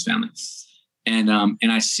with him and his family. And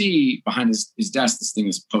I see behind his desk, this thing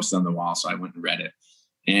is posted on the wall. So I went and read it.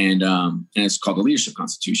 And it's called the Leadership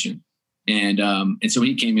Constitution. And so when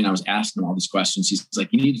he came in, I was asking him all these questions. He's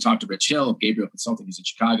like, "You need to talk to Rich Hill, Gabriel Consulting. He's in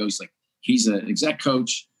Chicago." He's like, "He's an exec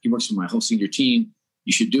coach. He works with my whole senior team.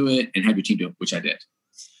 You should do it and have your team do it," which I did.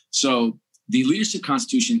 So the Leadership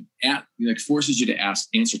Constitution forces you to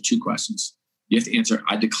answer two questions. You have to answer,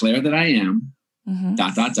 "I declare that I am, ... and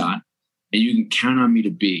you can count on me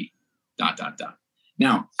to be, ...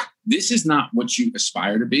 Now, this is not what you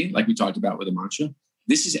aspire to be, like we talked about with the mantra.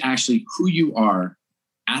 This is actually who you are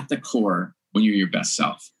at the core when you're your best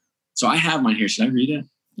self. So I have mine here. Should I read it?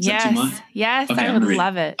 Yes, okay, I would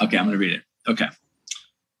love it. Okay, I'm going to read it. Okay.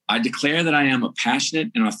 "I declare that I am a passionate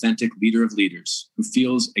and authentic leader of leaders who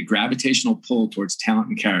feels a gravitational pull towards talent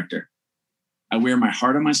and character. I wear my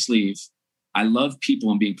heart on my sleeve. I love people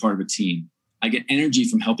and being part of a team. I get energy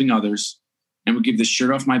from helping others and would give the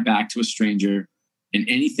shirt off my back to a stranger and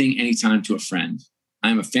anything, anytime to a friend. I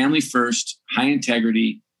am a family first, high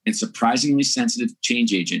integrity, and surprisingly sensitive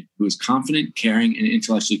change agent who is confident, caring, and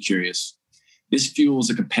intellectually curious. This fuels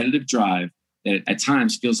a competitive drive that at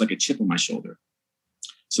times feels like a chip on my shoulder.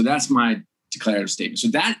 So that's my declarative statement. So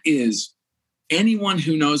that is, anyone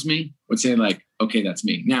who knows me would say like, okay, that's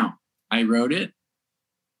me. Now, I wrote it.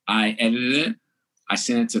 I edited it. I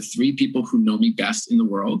sent it to 3 people who know me best in the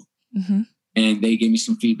world. Mm-hmm. And they gave me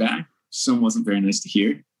some feedback. Some wasn't very nice to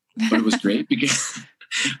hear, but it was great because,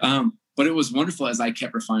 but it was wonderful as I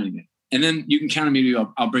kept refining it. And then you can count on me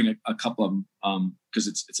to, I'll bring a couple of them because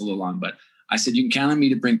it's a little long, but I said, you can count on me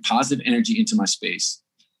to bring positive energy into my space,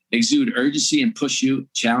 exude urgency and push you,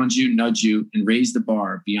 challenge you, nudge you, and raise the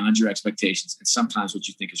bar beyond your expectations and sometimes what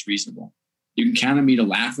you think is reasonable. You can count on me to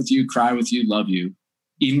laugh with you, cry with you, love you,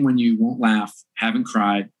 even when you won't laugh, haven't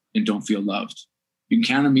cried, and don't feel loved. You can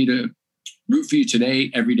count on me to root for you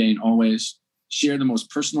today, every day, and always. Share the most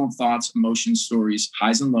personal thoughts, emotions, stories,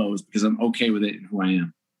 highs and lows, because I'm okay with it and who I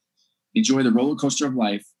am. Enjoy the roller coaster of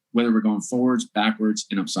life, whether we're going forwards, backwards,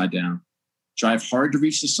 and upside down. Drive hard to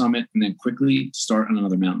reach the summit and then quickly start on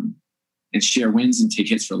another mountain. And share wins and take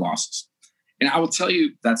hits for losses. And I will tell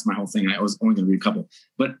you, that's my whole thing. I was only going to read a couple,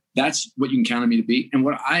 but that's what you can count on me to be. And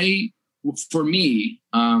for me,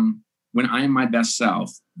 when I am my best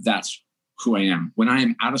self, that's who I am. When I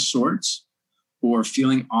am out of sorts or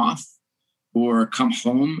feeling off or come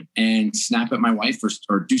home and snap at my wife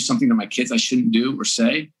or do something to my kids I shouldn't do or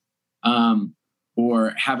say,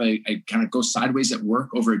 or have a kind of go sideways at work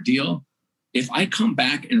over a deal. If I come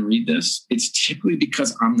back and read this, it's typically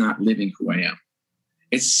because I'm not living who I am.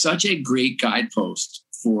 It's such a great guidepost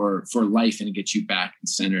for life and to get you back and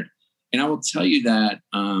centered. And I will tell you that,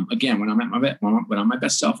 again, when I'm my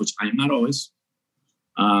best self, which I am not always,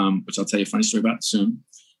 which I'll tell you a funny story about soon.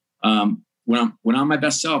 When I'm my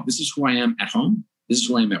best self, this is who I am at home. This is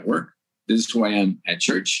who I am at work. This is who I am at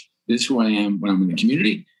church. This is who I am when I'm in the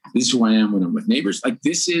community. This is who I am when I'm with neighbors. Like,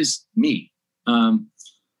 this is me. I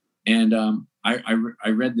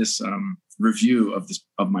read this review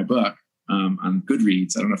of my book on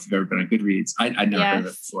Goodreads. I don't know if you've ever been on Goodreads. I'd never heard of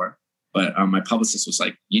it before, but my publicist was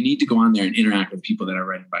like, you need to go on there and interact with people that are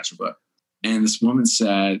writing about your book. And this woman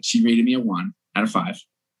said, she rated me a 1 out of 5.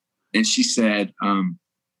 And she said,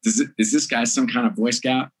 is this guy some kind of Boy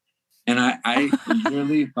Scout? And I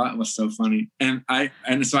really thought it was so funny. And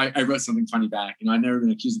so I wrote something funny back. I'd never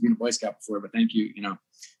been accused of being a Boy Scout before, but thank you.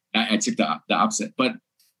 I took the opposite. But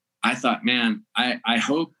I thought, man, I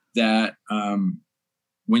hope that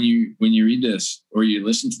when you read this or you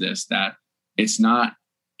listen to this, that it's not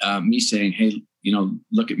me saying, hey,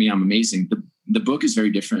 look at me, I'm amazing. The book is very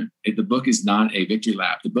different. The book is not a victory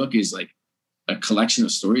lap. The book is like a collection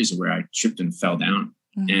of stories where I tripped and fell down.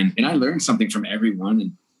 Mm-hmm. And I learned something from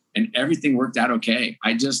everyone and everything worked out okay.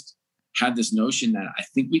 I just had this notion that I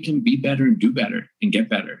think we can be better and do better and get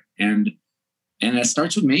better. And it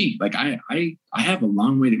starts with me. Like I have a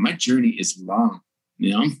long way my journey is long.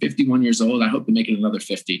 I'm 51 years old. I hope to make it another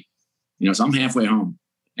 50, so I'm halfway home.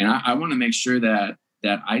 And I want to make sure that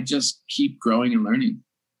I just keep growing and learning.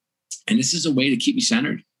 And this is a way to keep me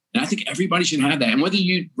centered. And I think everybody should have that. And whether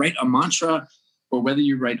you write a mantra or whether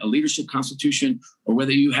you write a leadership constitution or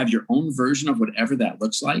whether you have your own version of whatever that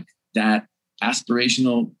looks like, that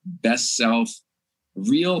aspirational best self,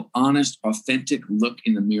 real, honest, authentic look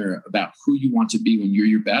in the mirror about who you want to be when you're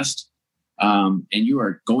your best. And you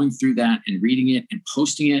are going through that and reading it and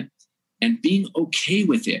posting it and being okay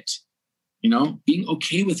with it, being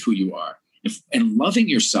okay with who you are and loving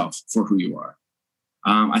yourself for who you are.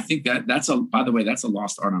 I think that's by the way, that's a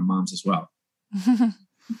lost art on moms as well.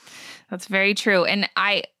 That's very true. And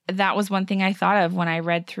that was one thing I thought of when I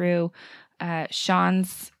read through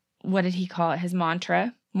Sean's, what did he call it? His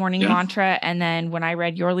mantra. Morning mantra. And then when I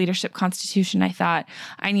read your leadership constitution, I thought,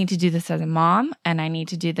 I need to do this as a mom and I need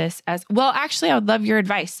to do this as well. Actually, I would love your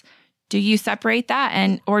advice. Do you separate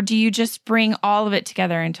that or do you just bring all of it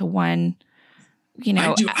together into one,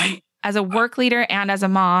 as a work leader and as a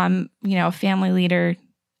mom, a family leader,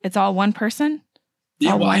 it's all one person?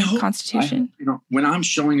 Yeah, well, one constitution. When I'm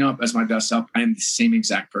showing up as my best self, I am the same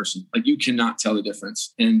exact person. Like, you cannot tell the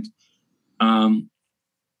difference. And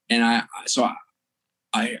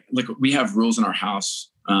we have rules in our house.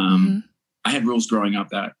 I had rules growing up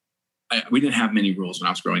that we didn't have many rules when I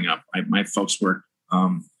was growing up. My folks worked,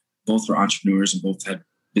 both were entrepreneurs and both had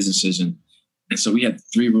businesses. And so we had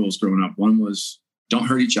 3 rules growing up. One was don't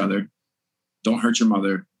hurt each other, don't hurt your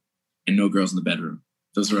mother, and no girls in the bedroom.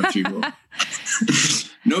 Those were our 3 rules.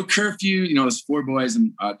 No curfew. There's 4 boys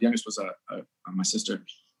and the youngest was my sister,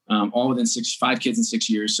 all within 5 kids in 6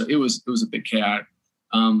 years. So it was a bit chaotic.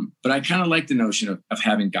 But I kind of like the notion of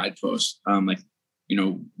having guideposts,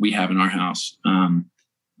 we have in our house.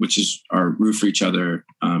 which is our root for each other,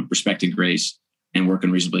 respect and grace, and working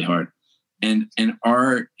reasonably hard. And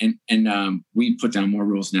we put down more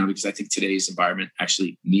rules now because I think today's environment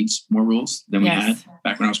actually needs more rules than we had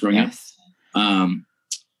back when I was growing up.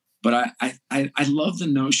 But I love the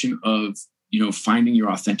notion of, finding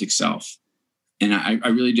your authentic self. And I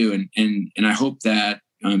really do. And I hope that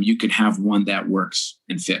you could have one that works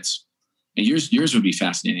and fits. And yours would be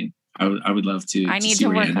fascinating. I would love to. I need to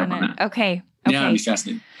work on it. Okay. Yeah, it'd be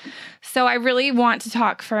fascinating. So I really want to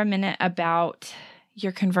talk for a minute about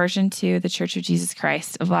your conversion to the Church of Jesus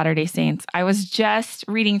Christ of Latter-day Saints. I was just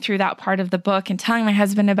reading through that part of the book and telling my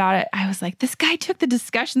husband about it. I was like, this guy took the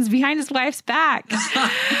discussions behind his wife's back.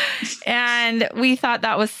 And we thought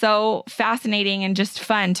that was so fascinating and just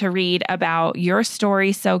fun to read about your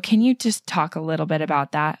story. So can you just talk a little bit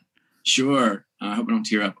about that? Sure. I hope I don't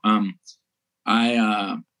tear up.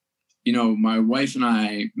 My wife and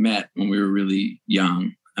I met when we were really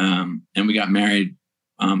young, and we got married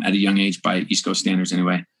at a young age by East Coast standards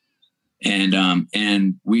anyway.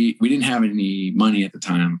 And we didn't have any money at the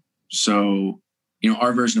time. So,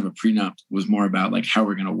 our version of a prenup was more about like how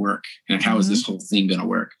we're going to work and how is this whole thing going to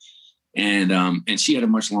work? And she had a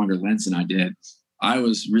much longer lens than I did. I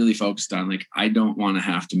was really focused on like, I don't want to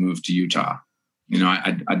have to move to Utah.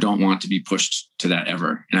 I don't want to be pushed to that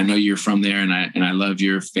ever. And I know you're from there and I love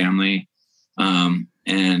your family.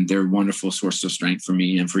 And they're a wonderful source of strength for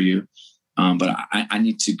me and for you. But I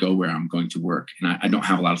need to go where I'm going to work. And I don't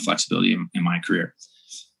have a lot of flexibility in my career.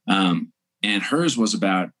 And hers was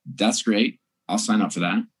about, that's great. I'll sign up for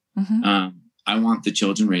that. I want the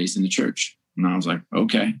children raised in the church. And I was like,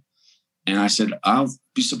 okay. And I said, I'll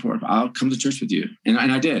be supportive. I'll come to church with you. And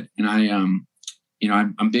I did. And I'm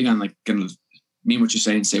big on like kind of mean what you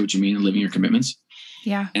say and say what you mean and living your commitments.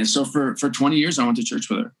 Yeah. And so for 20 years, I went to church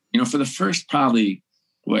with her. For the first probably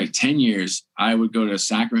 10 years, I would go to a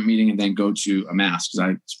sacrament meeting and then go to a mass because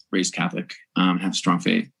I was raised Catholic, have strong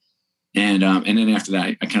faith. And then after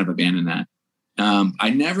that, I kind of abandoned that. I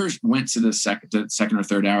never went to the second or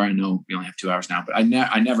third hour. I know we only have 2 hours now, but I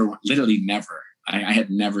never, literally never. I had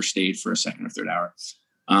never stayed for a second or third hour.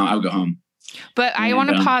 I would go home. But I want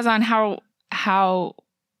to pause on how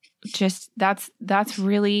just that's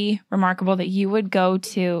really remarkable that you would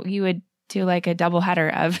do like a double header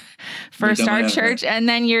of first our church and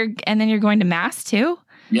then you're going to mass too.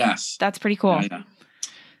 Yes. That's pretty cool.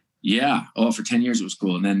 Yeah. Oh, for 10 years it was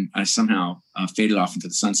cool. And then I somehow faded off into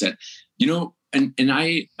the sunset, and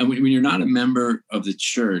when you're not a member of the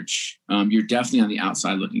church, you're definitely on the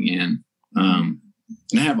outside looking in. And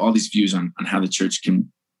I have all these views on how the church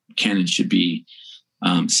can and should be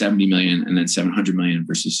 70 million and then 700 million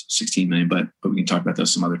versus 16 million. But we can talk about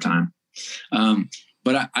those some other time.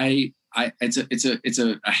 But it's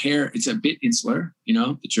a bit insular,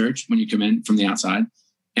 the church, when you come in from the outside.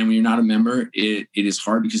 And when you're not a member, it is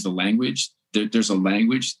hard because the language, there's a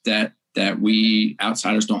language that we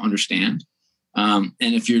outsiders don't understand. And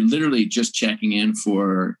if you're literally just checking in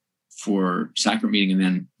for sacrament meeting and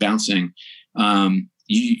then bouncing,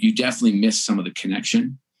 you definitely miss some of the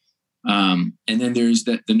connection. And then there's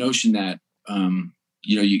the notion that,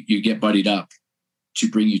 you get buddied up to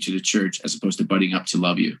bring you to the church as opposed to buddying up to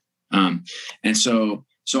love you. And so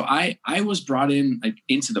I was brought in like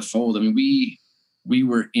into the fold. I mean, we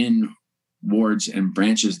were in wards and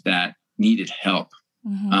branches that needed help.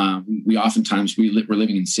 We oftentimes, we're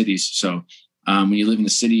living in cities. So when you live in the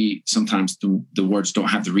city, sometimes the wards don't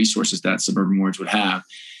have the resources that suburban wards would have.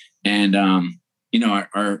 And,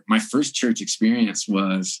 my first church experience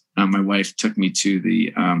was my wife took me to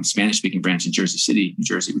the Spanish speaking branch in Jersey City, New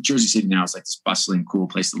Jersey. Jersey City now is like this bustling, cool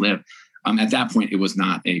place to live. At that point, it was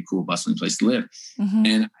not a cool, bustling place to live.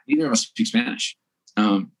 And neither of us speak Spanish.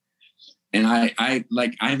 And I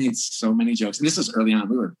made so many jokes. And this was early on.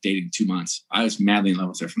 We were dating 2 months. I was madly in love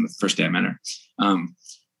with her from the first day I met her.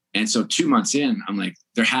 And so 2 months in, I'm like,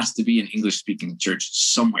 there has to be an English speaking church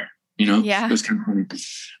somewhere, Yeah. It was kind of funny.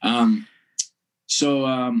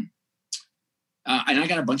 And I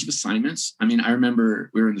got a bunch of assignments. I mean, I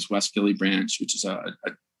remember we were in this West Philly branch, which is a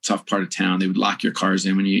tough part of town. They would lock your cars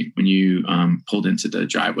in when you pulled into the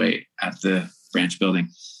driveway at the branch building.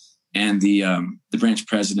 And the branch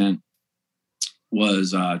president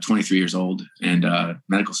was 23 years old and a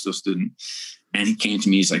medical school student. And he came to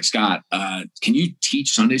me. He's like, Scott, can you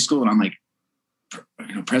teach Sunday school? And I'm like,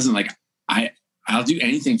 President, like I'll do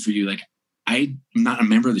anything for you. Like I'm not a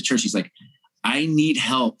member of the church. He's like, I need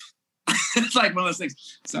help. It's like one of those things.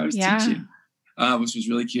 So I was teaching, which was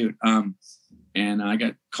really cute. And I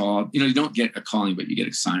got called, you don't get a calling, but you get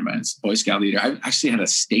assigned by a Boy Scout leader. I actually had a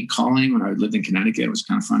state calling when I lived in Connecticut. It was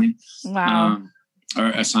kind of funny. Wow. Or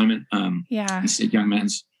assignment. Yeah. State Young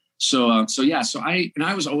Men's.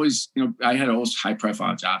 I was always, I had always high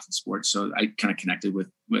profile jobs in sports. So I kind of connected with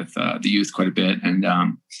the youth quite a bit.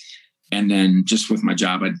 And then just with my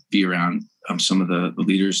job, I'd be around some of the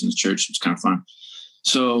leaders in the church. It was kind of fun.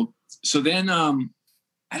 So then,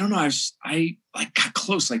 I don't know, I got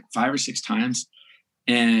close like 5 or 6 times.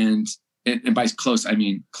 And by close, I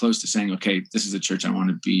mean close to saying, okay, this is a church I want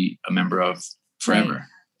to be a member of forever. Right.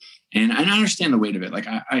 And I understand the weight of it. Like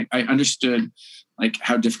I understood like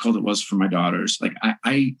how difficult it was for my daughters. Like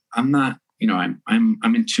I'm not, I'm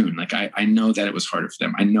in tune. Like I know that it was harder for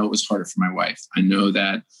them. I know it was harder for my wife. I know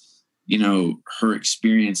that, her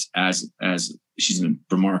experience as she's a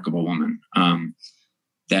remarkable woman,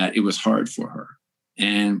 that it was hard for her.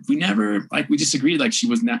 And we never, we disagreed. Like she's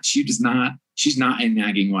not a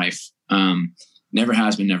nagging wife. Never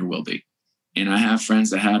has been, never will be. And I have friends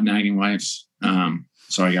that have nagging wives.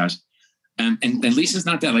 Sorry guys. And Lisa's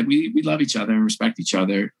not that. Like we love each other and respect each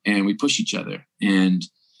other and we push each other and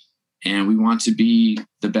we want to be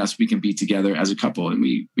the best we can be together as a couple. And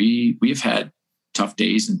we have had tough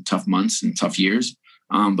days and tough months and tough years.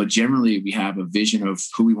 But generally we have a vision of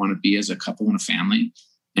who we want to be as a couple and a family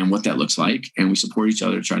and what that looks like. And we support each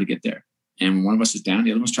other to try to get there. And when one of us is down,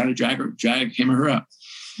 the other one's trying to drag him or her up.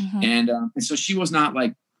 Mm-hmm. And so she was not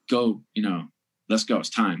like, go, let's go. It's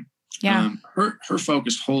time. Yeah. Her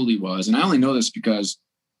focus wholly was, and I only know this because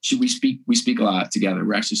we speak a lot together.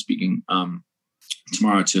 We're actually speaking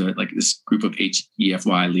tomorrow to like this group of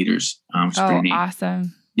HEFY leaders. Which is pretty neat.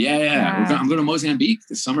 Awesome. Yeah. I'm going to Mozambique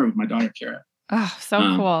this summer with my daughter, Kara. Oh, so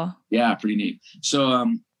cool. Yeah, pretty neat. So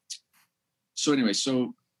anyway,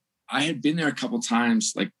 so I had been there a couple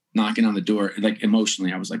times, like knocking on the door, like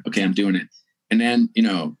emotionally, I was like, okay, I'm doing it. And then,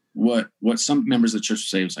 what some members of the church would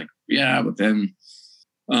say was like, yeah, but then,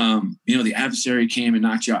 the adversary came and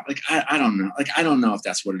knocked you out. Like, I don't know. Like, I don't know if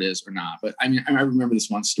that's what it is or not. But I mean, I remember this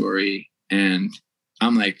one story and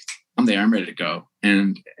I'm like, I'm there, I'm ready to go.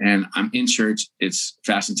 And I'm in church. It's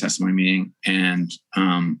fast and testimony meeting. And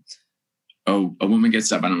a woman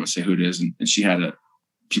gets up. I don't want to say who it is. And she had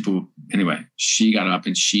she got up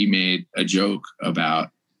and she made a joke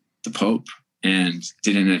about the Pope and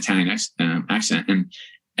did an Italian accent.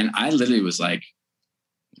 And I literally was like,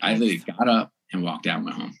 I literally got up and walked out and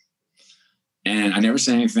went home. And I never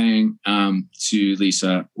said anything to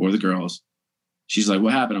Lisa or the girls. She's like,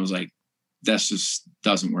 what happened? I was like, that just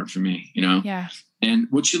doesn't work for me, Yeah. And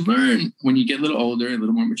what you learn when you get a little older and a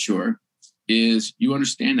little more mature is you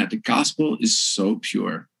understand that the gospel is so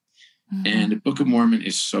pure. Mm-hmm. And the Book of Mormon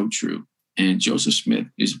is so true. And Joseph Smith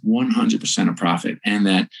is 100% a prophet. And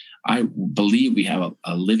that I believe we have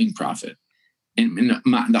a living prophet in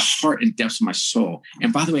the heart and depths of my soul.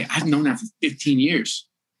 And by the way, I've known that for 15 years.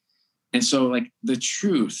 And so like the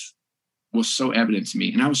truth was so evident to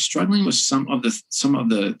me. And I was struggling with some of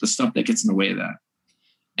the stuff that gets in the way of that.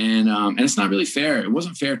 And it's not really fair. It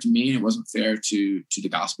wasn't fair to me. It wasn't fair to the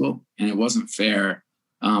gospel. And it wasn't fair.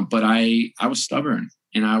 But I was stubborn.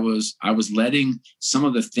 And I was letting some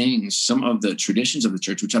of the traditions of the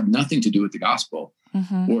church, which have nothing to do with the gospel,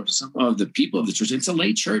 mm-hmm. or some of the people of the church. It's a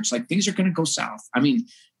lay church. Like things are going to go south. I mean,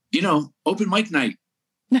 open mic night.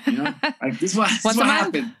 Like this is what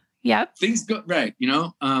happened. Yep. Things go right.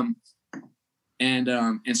 And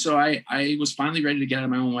so I was finally ready to get out of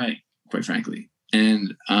my own way, quite frankly.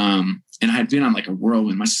 And I had been on like a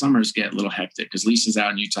whirlwind. My summers get a little hectic because Lisa's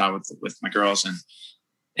out in Utah with my girls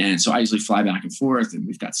and so I usually fly back and forth, and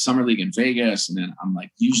we've got Summer League in Vegas. And then I'm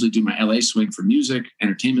like usually do my LA swing for music,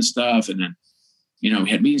 entertainment stuff. And then, we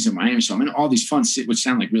had meetings in Miami. So I'm in all these fun cities, which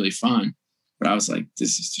sound like really fun. But I was like,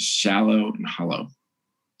 this is just shallow and hollow.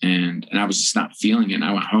 And I was just not feeling it. And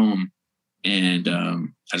I went home and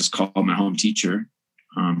I just called my home teacher,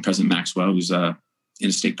 President Maxwell, who's in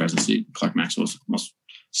a stake presidency. Clark Maxwell's the most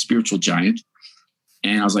spiritual giant.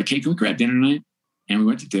 And I was like, hey, can we grab dinner tonight? And we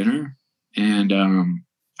went to dinner. And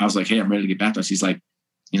I was like, hey, I'm ready to get baptized. He's like,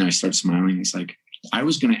 he started smiling. He's like, I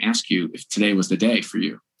was going to ask you if today was the day for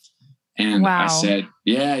you. And wow. I said,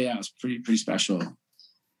 yeah, it was pretty special.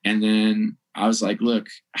 And then I was like, look,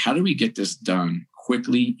 how do we get this done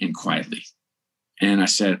quickly and quietly? And I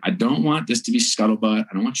said, I don't want this to be scuttlebutt.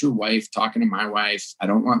 I don't want your wife talking to my wife. I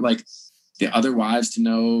don't want like the other wives to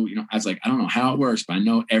know, I was like, I don't know how it works, but I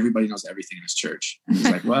know everybody knows everything in this church. And he's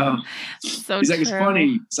like, well, he's like, it's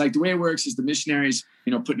funny. It's like the way it works is the missionaries,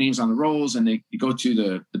 put names on the rolls and they go to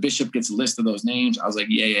the bishop gets a list of those names. I was like,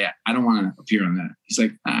 yeah. I don't want to appear on that. He's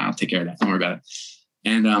like, I'll take care of that. Don't worry about it.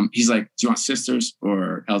 And he's like, do you want sisters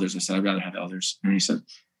or elders? I said, I'd rather have elders. And he said,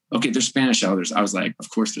 okay, they're Spanish elders. I was like, of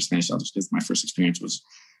course they're Spanish elders because my first experience was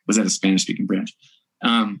at a Spanish speaking branch.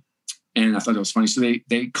 And I thought it was funny. So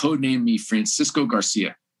they codenamed me Francisco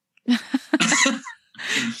Garcia.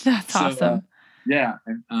 That's awesome. Yeah.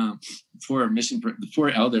 And the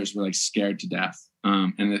four elders were like scared to death.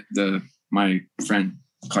 And my friend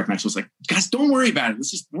Clark Maxwell was like, guys, don't worry about it.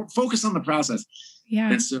 Let's just focus on the process.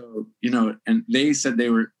 Yeah. And so, and they said they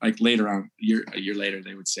were like later on, a year later,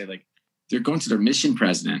 they would say like, they're going to their mission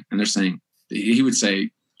president and they're saying, he would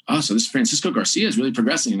say, oh, so this Francisco Garcia is really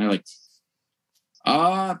progressing. And they're like,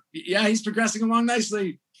 yeah, he's progressing along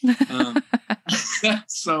nicely.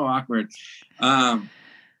 That's so awkward.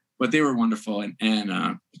 But they were wonderful.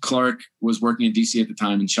 And Clark was working in DC at the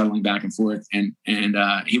time and shuttling back and forth. And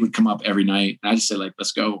he would come up every night. And I just said, like,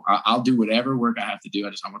 let's go. I'll do whatever work I have to do.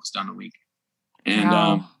 I want this done in a week. And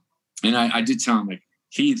wow. And I did tell him, like,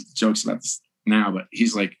 he jokes about this now, but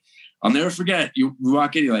he's like, I'll never forget. You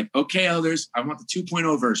walk in, you're like, okay, elders, I want the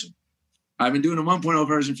 2.0 version. I've been doing a 1.0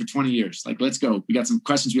 version for 20 years. Like, let's go. We got some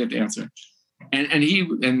questions we have to answer. And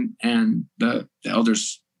the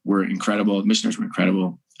elders were incredible. The missionaries were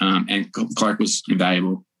incredible. And Clark was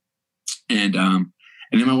invaluable. And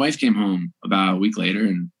then my wife came home about a week later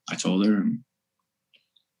and I told her, and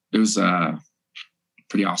it was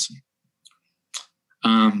pretty awesome.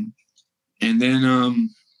 And then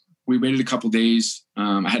we waited a couple days.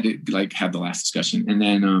 I had to have the last discussion, and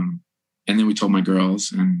then we told my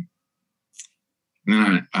girls, and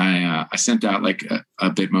then I sent out like a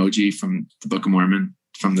Bitmoji from the Book of Mormon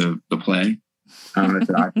from the play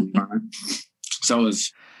that I believe on. So it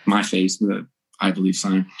was my face with a I believe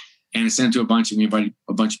sign, and I sent to a bunch, and we invited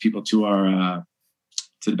a bunch of people to our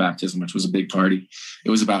to the baptism, which was a big party. It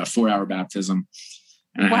was about a 4-hour baptism.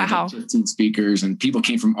 And I had like 15 speakers, and people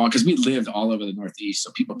came from because we lived all over the Northeast.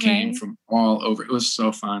 So people came from all over. It was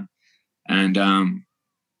so fun. And then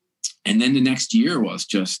the next year was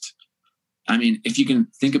just, I mean, if you can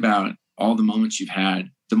think about all the moments you've had,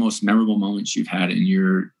 the most memorable moments you've had in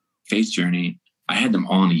your faith journey, I had them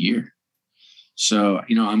all in a year. So, I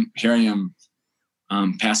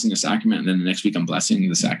am passing the sacrament, and then the next week I'm blessing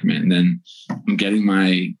the sacrament, and then I'm getting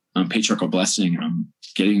my patriarchal blessing, and I'm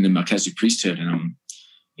getting the Melchizedek priesthood, and I'm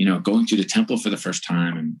going through the temple for the first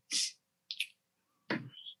time, and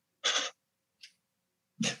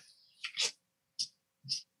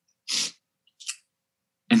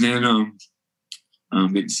then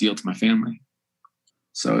getting sealed to my family.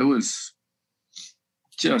 So it was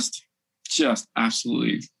just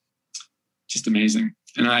absolutely just amazing.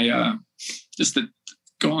 And I just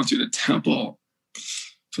going through the temple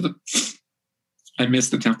I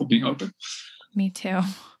missed the temple being open. Me too.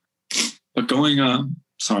 But going through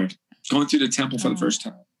the temple for the first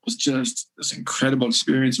time was just this incredible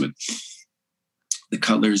experience with the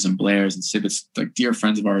Cutlers and Blairs and Sibbets, like dear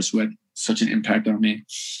friends of ours who had such an impact on me.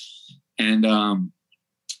 And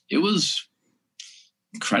it was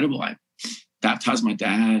incredible. I baptized my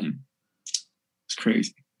dad, and it's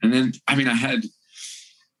crazy. And then, I mean, I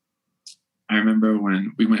remember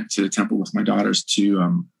when we went to the temple with my daughters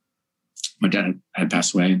to, my dad had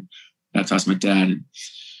passed away, and baptized my dad, and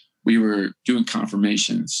we were doing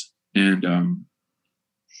confirmations, and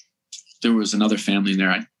there was another family in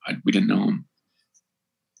there. We didn't know them.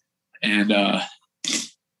 And,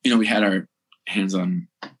 we had our hands on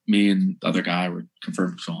me, and the other guy were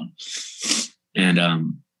confirmed and so on. And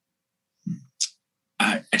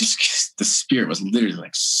I just, the spirit was literally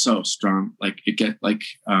like so strong. Like it get like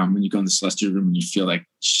when you go in the celestial room and you feel like,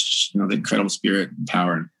 the incredible spirit and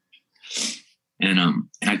power. And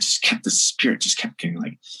I just kept, the spirit just kept getting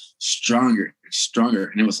like stronger and stronger.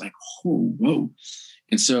 And it was like, oh, whoa.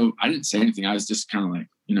 And so I didn't say anything. I was just kind of like,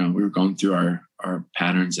 we were going through our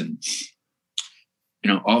patterns, and,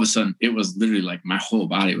 all of a sudden it was literally like my whole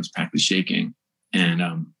body was practically shaking.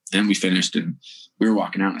 And then we finished, and we were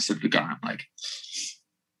walking out, and I said to the guy, I'm like,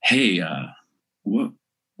 hey, who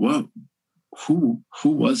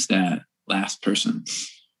was that last person?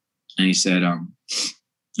 And he said, that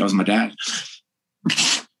was my dad.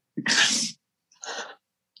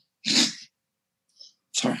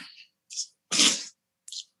 Sorry. It's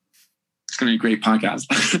going to be a great podcast.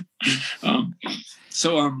 And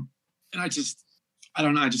I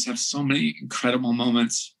don't know, I just have so many incredible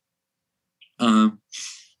moments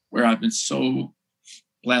where I've been so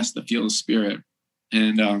blessed to feel the spirit.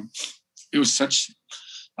 And it was such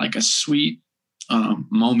like a sweet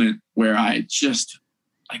moment where I just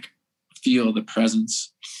like feel the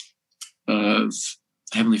presence of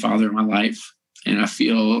Heavenly Father in my life. And I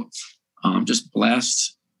feel just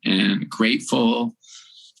blessed and grateful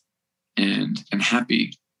and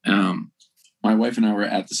happy. My wife and I were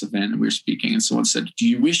at this event, and we were speaking, and someone said, do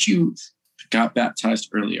you wish you got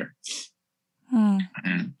baptized earlier? And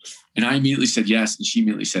I immediately said yes, and she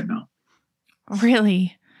immediately said no.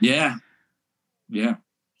 Really? Yeah.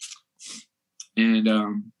 And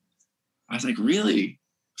I was like, really?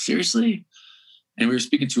 Seriously? And we were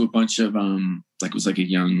speaking to a bunch of it was like a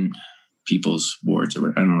young people's boards, or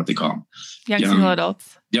I don't know what they call them. Young single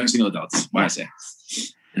adults. Young single adults. Why I say.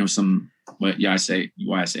 And it was why I say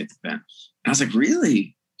it to Ben. And I was like,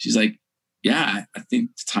 really? She's like, yeah, I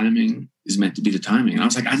think the timing is meant to be the timing. And I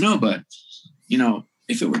was like, I know, but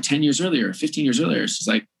if it were 10 years earlier, or 15 years earlier, she's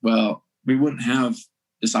like, well, we wouldn't have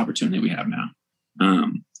this opportunity we have now.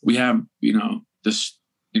 We have, this,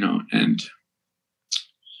 and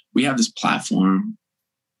we have this platform,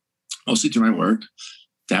 mostly through my work,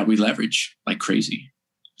 that we leverage like crazy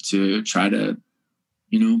to try to,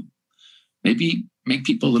 maybe make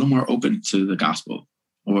people a little more open to the gospel,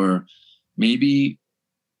 or maybe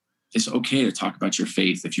it's okay to talk about your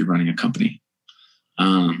faith if you're running a company.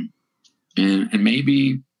 And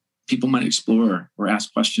maybe people might explore or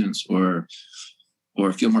ask questions or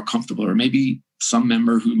feel more comfortable, or maybe some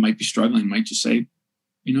member who might be struggling might just say,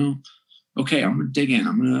 okay, I'm going to dig in.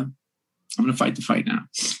 I'm going to fight the fight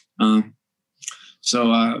now.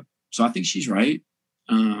 So I think she's right.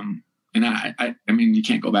 And I mean, you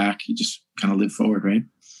can't go back. You just kind of live forward, right?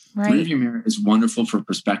 Right. Rearview mirror is wonderful for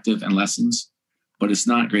perspective and lessons, but it's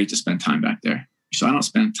not great to spend time back there. So I don't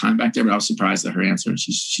spend time back there, but I was surprised at her answer.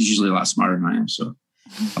 She's usually a lot smarter than I am. So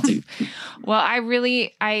I'll take it. Well,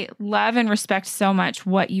 I love and respect so much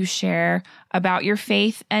what you share about your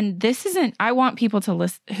faith. And I want people to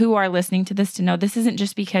listen, who are listening to this, to know this isn't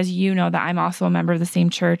just because that I'm also a member of the same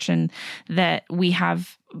church and that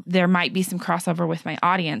there might be some crossover with my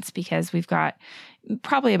audience, because we've got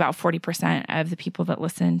probably about 40% of the people that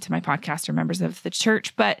listen to my podcast are members of the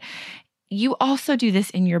church. But you also do this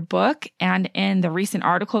in your book and in the recent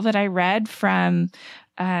article that I read from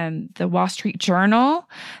the Wall Street Journal.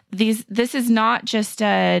 This is not just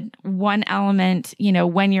a one element,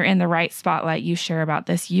 when you're in the right spotlight, you share about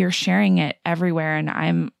this, you're sharing it everywhere.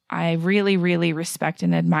 And I really, really respect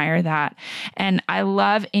and admire that. And I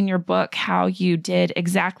love in your book how you did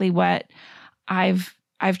exactly what I've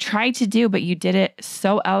tried to do, but you did it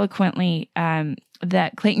so eloquently,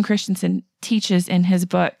 that Clayton Christensen teaches in his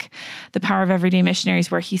book, The Power of Everyday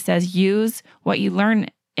Missionaries, where he says, use what you learn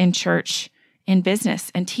in church in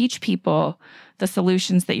business and teach people the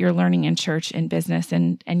solutions that you're learning in church in business.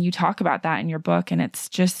 And you talk about that in your book, and it's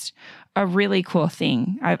just a really cool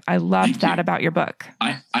thing. I loved that about your book.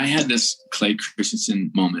 I had this Clay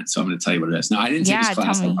Christensen moment, so I'm going to tell you what it is. Now, I didn't take his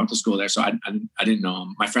class. I went to school there, so I didn't know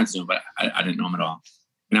him. My friends knew him, but I didn't know him at all.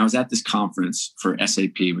 And I was at this conference for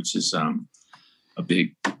SAP, which is a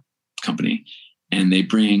big company, and they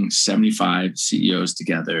bring 75 CEOs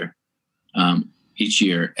together each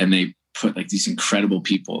year, and they put like these incredible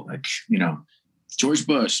people, like George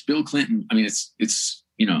Bush, Bill Clinton. I mean, it's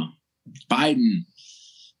Biden,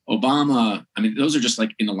 Obama. I mean, those are just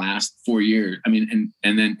like in the last 4 years. I mean,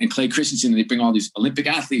 and Clay Christensen. They bring all these Olympic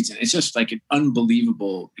athletes, and it's just like an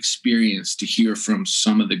unbelievable experience to hear from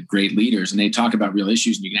some of the great leaders. And they talk about real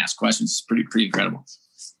issues, and you can ask questions. It's pretty incredible.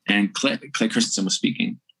 And Clay Christensen was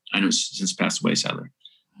speaking. I know he's since passed away, sadly.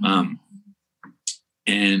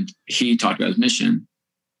 And he talked about his mission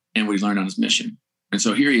and what he learned on his mission. And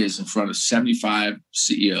so here he is in front of 75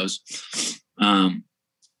 CEOs. And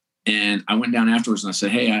I went down afterwards and I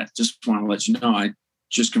said, hey, I just want to let you know, I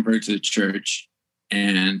just converted to the church.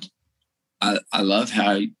 And I love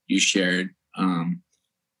how you shared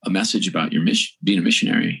a message about your mission, being a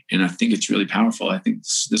missionary. And I think it's really powerful. I think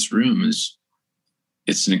this room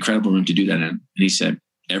it's an incredible room to do that in. And he said,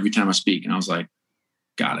 every time I speak, and I was like,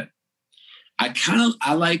 got it.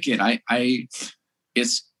 I like it.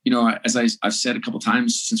 It's, as I've said a couple of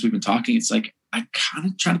times since we've been talking, it's like, I kind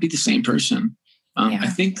of try to be the same person. I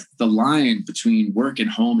think the line between work and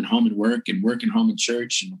home and work and home and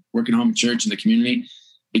church and work and home and church and the community,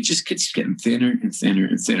 it just keeps getting thinner and thinner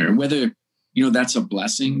and thinner. And whether, that's a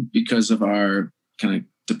blessing because of our kind of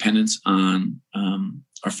dependence on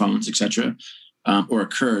our phones, et cetera, or a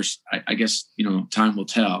curse, I guess, time will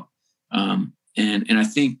tell. And I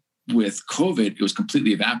think with COVID, it was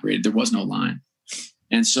completely evaporated. There was no line.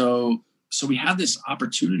 And so we have this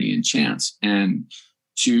opportunity and chance and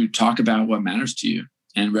to talk about what matters to you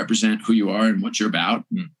and represent who you are and what you're about.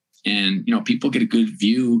 And people get a good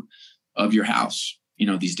view of your house,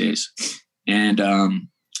 these days. And,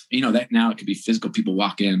 that now it could be physical. People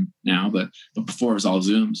walk in now, but before it was all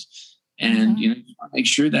Zooms. And, you make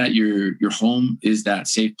sure that your home is that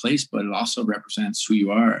safe place, but it also represents who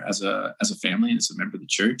you are as a family and as a member of the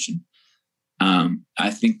church. And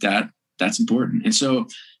I think that's important. And so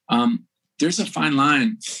there's a fine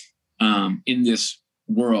line in this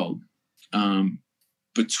world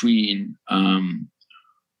between, kind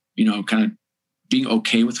of being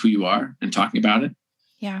okay with who you are and talking about it.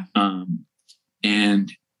 Yeah.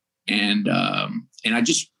 And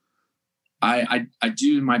I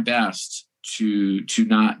do my best to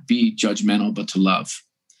not be judgmental, but to love.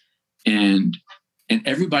 And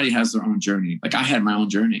everybody has their own journey. Like I had my own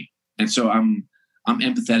journey. And so I'm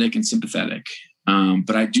empathetic and sympathetic.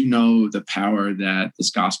 But I do know the power that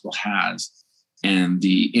this gospel has and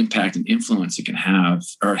the impact and influence it can have,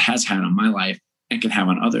 or has had on my life and can have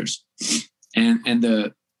on others. And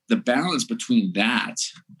the balance between that,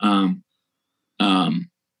 let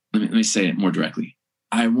me say it more directly.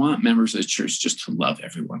 I want members of the church just to love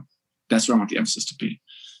everyone. That's what I want the emphasis to be.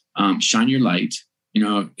 Shine your light. You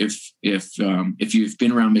know, if you've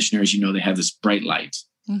been around missionaries, you know, they have this bright light.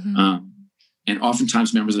 Mm-hmm. And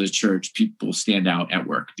oftentimes members of the church, people stand out at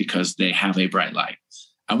work because they have a bright light.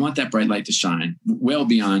 I want that bright light to shine well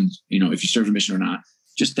beyond, you know, if you serve a mission or not,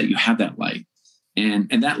 just that you have that light. And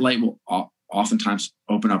that light will oftentimes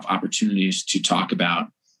open up opportunities to talk about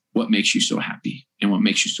what makes you so happy and what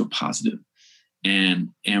makes you so positive and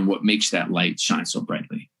what makes that light shine so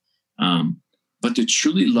brightly. But to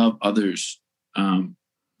truly love others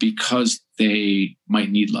because they might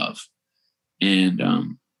need love and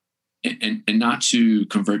not to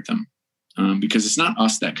convert them because it's not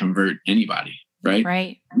us that convert anybody, right?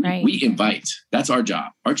 Right. We invite. That's our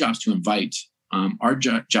job. Our job is to invite. Our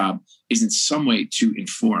job is in some way to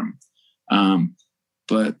inform.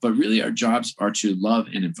 But really our jobs are to love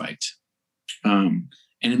and invite. And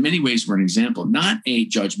in many ways, we're an example, not a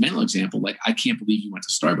judgmental example. Like, I can't believe you went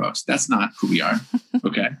to Starbucks. That's not who we are.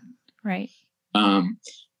 Okay. Right.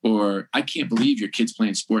 Or I can't believe your kid's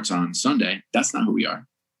playing sports on Sunday. That's not who we are.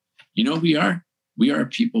 You know who we are? We are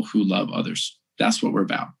people who love others. That's what we're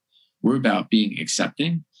about. We're about being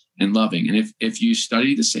accepting and loving. And if you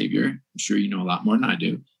study the Savior, I'm sure you know a lot more than I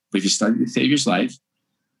do, but if you study the Savior's life,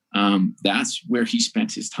 that's where he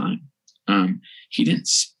spent his time. He didn't,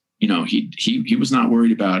 you know, he was not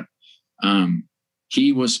worried about,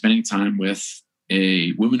 he was spending time with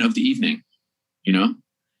a woman of the evening, you know,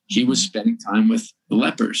 he was spending time with the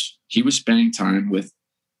lepers. He was spending time with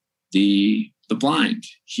the blind,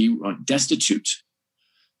 he destitute,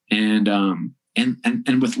 and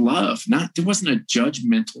with love. There wasn't a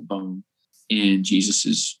judgmental bone in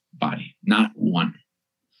Jesus's body, not one.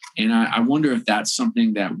 And I wonder if that's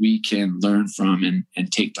something that we can learn from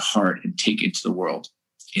and take to heart and take into the world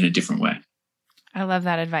in a different way. I love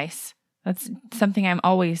that advice. That's something I'm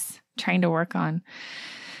always trying to work on.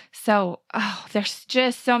 So, there's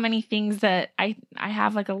just so many things that I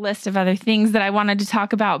have like a list of other things that I wanted to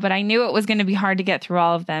talk about, but I knew it was going to be hard to get through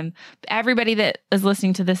all of them. Everybody that is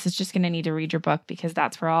listening to this is just going to need to read your book because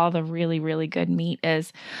that's where all the really, really good meat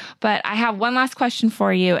is. But I have one last question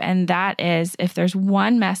for you, and that is, if there's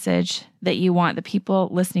one message that you want the people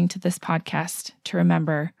listening to this podcast to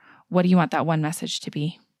remember, what do you want that one message to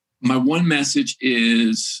be? My one message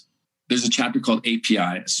is, there's a chapter called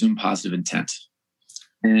API, Assume Positive Intent.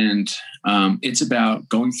 And it's about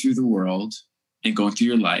going through the world and going through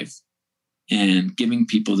your life and giving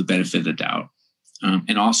people the benefit of the doubt,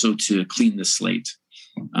 and also to clean the slate.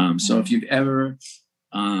 So if you've ever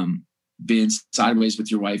been sideways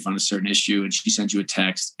with your wife on a certain issue and she sends you a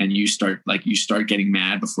text and you start getting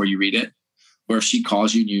mad before you read it, or if she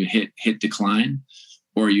calls you and you hit decline,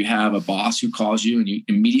 or you have a boss who calls you and you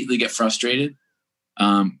immediately get frustrated,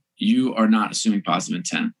 you are not assuming positive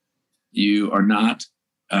intent. You are not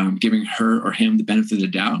giving her or him the benefit of the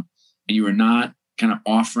doubt, and you are not kind of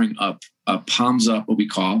offering up a palms up, what we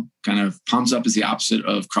call kind of palms up is the opposite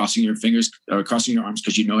of crossing your fingers or crossing your arms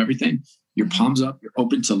because you know everything. Your palms up, you're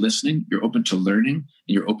open to listening, you're open to learning, and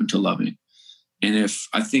you're open to loving. And if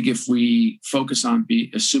we focus on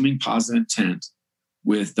assuming positive intent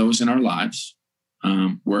with those in our lives,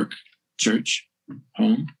 work, church,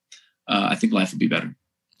 home, I think life will be better.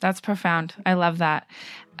 That's profound. I love that.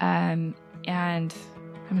 And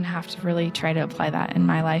I'm going to have to really try to apply that in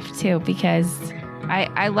my life too, because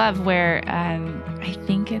I love where I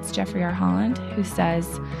think it's Jeffrey R. Holland who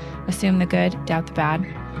says, assume the good, doubt the bad.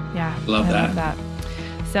 Yeah. Love that.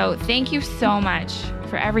 So thank you so much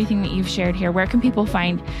for everything that you've shared here. Where can people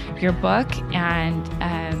find your book and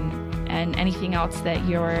anything else that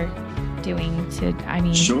you're doing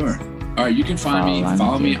Sure. All right. You can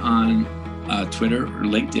follow me on Twitter or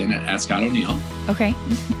LinkedIn at Scott O'Neill. Okay.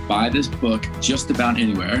 Buy this book just about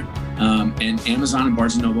anywhere. And Amazon and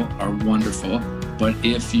Barnes & Noble are wonderful. But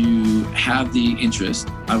if you have the interest,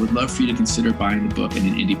 I would love for you to consider buying the book in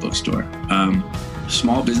an indie bookstore.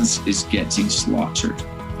 Small business is getting slaughtered.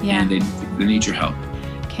 Yeah. And they need your help.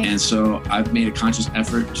 Okay. And so I've made a conscious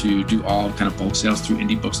effort to do all kind of bulk sales through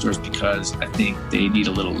indie bookstores because I think they need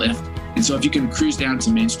a little lift. And And so if you can cruise down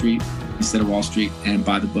to Main Street instead of Wall Street and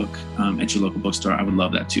buy the book at your local bookstore, I would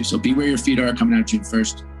love that too. So Be Where Your Feet Are coming out June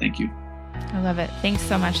 1st. Thank you. I love it. Thanks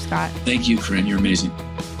so much, Scott. Thank you, Corinne. You're amazing.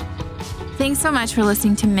 Thanks so much for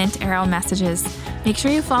listening to Mint Arrow Messages. Make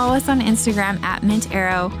sure you follow us on Instagram at Mint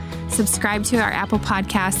Arrow, subscribe to our Apple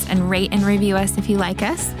Podcasts, and rate and review us if you like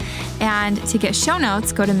us. And to get show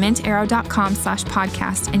notes, go to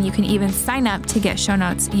mintarrow.com/podcast, and you can even sign up to get show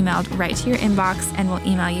notes emailed right to your inbox, and we'll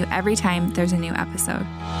email you every time there's a new episode.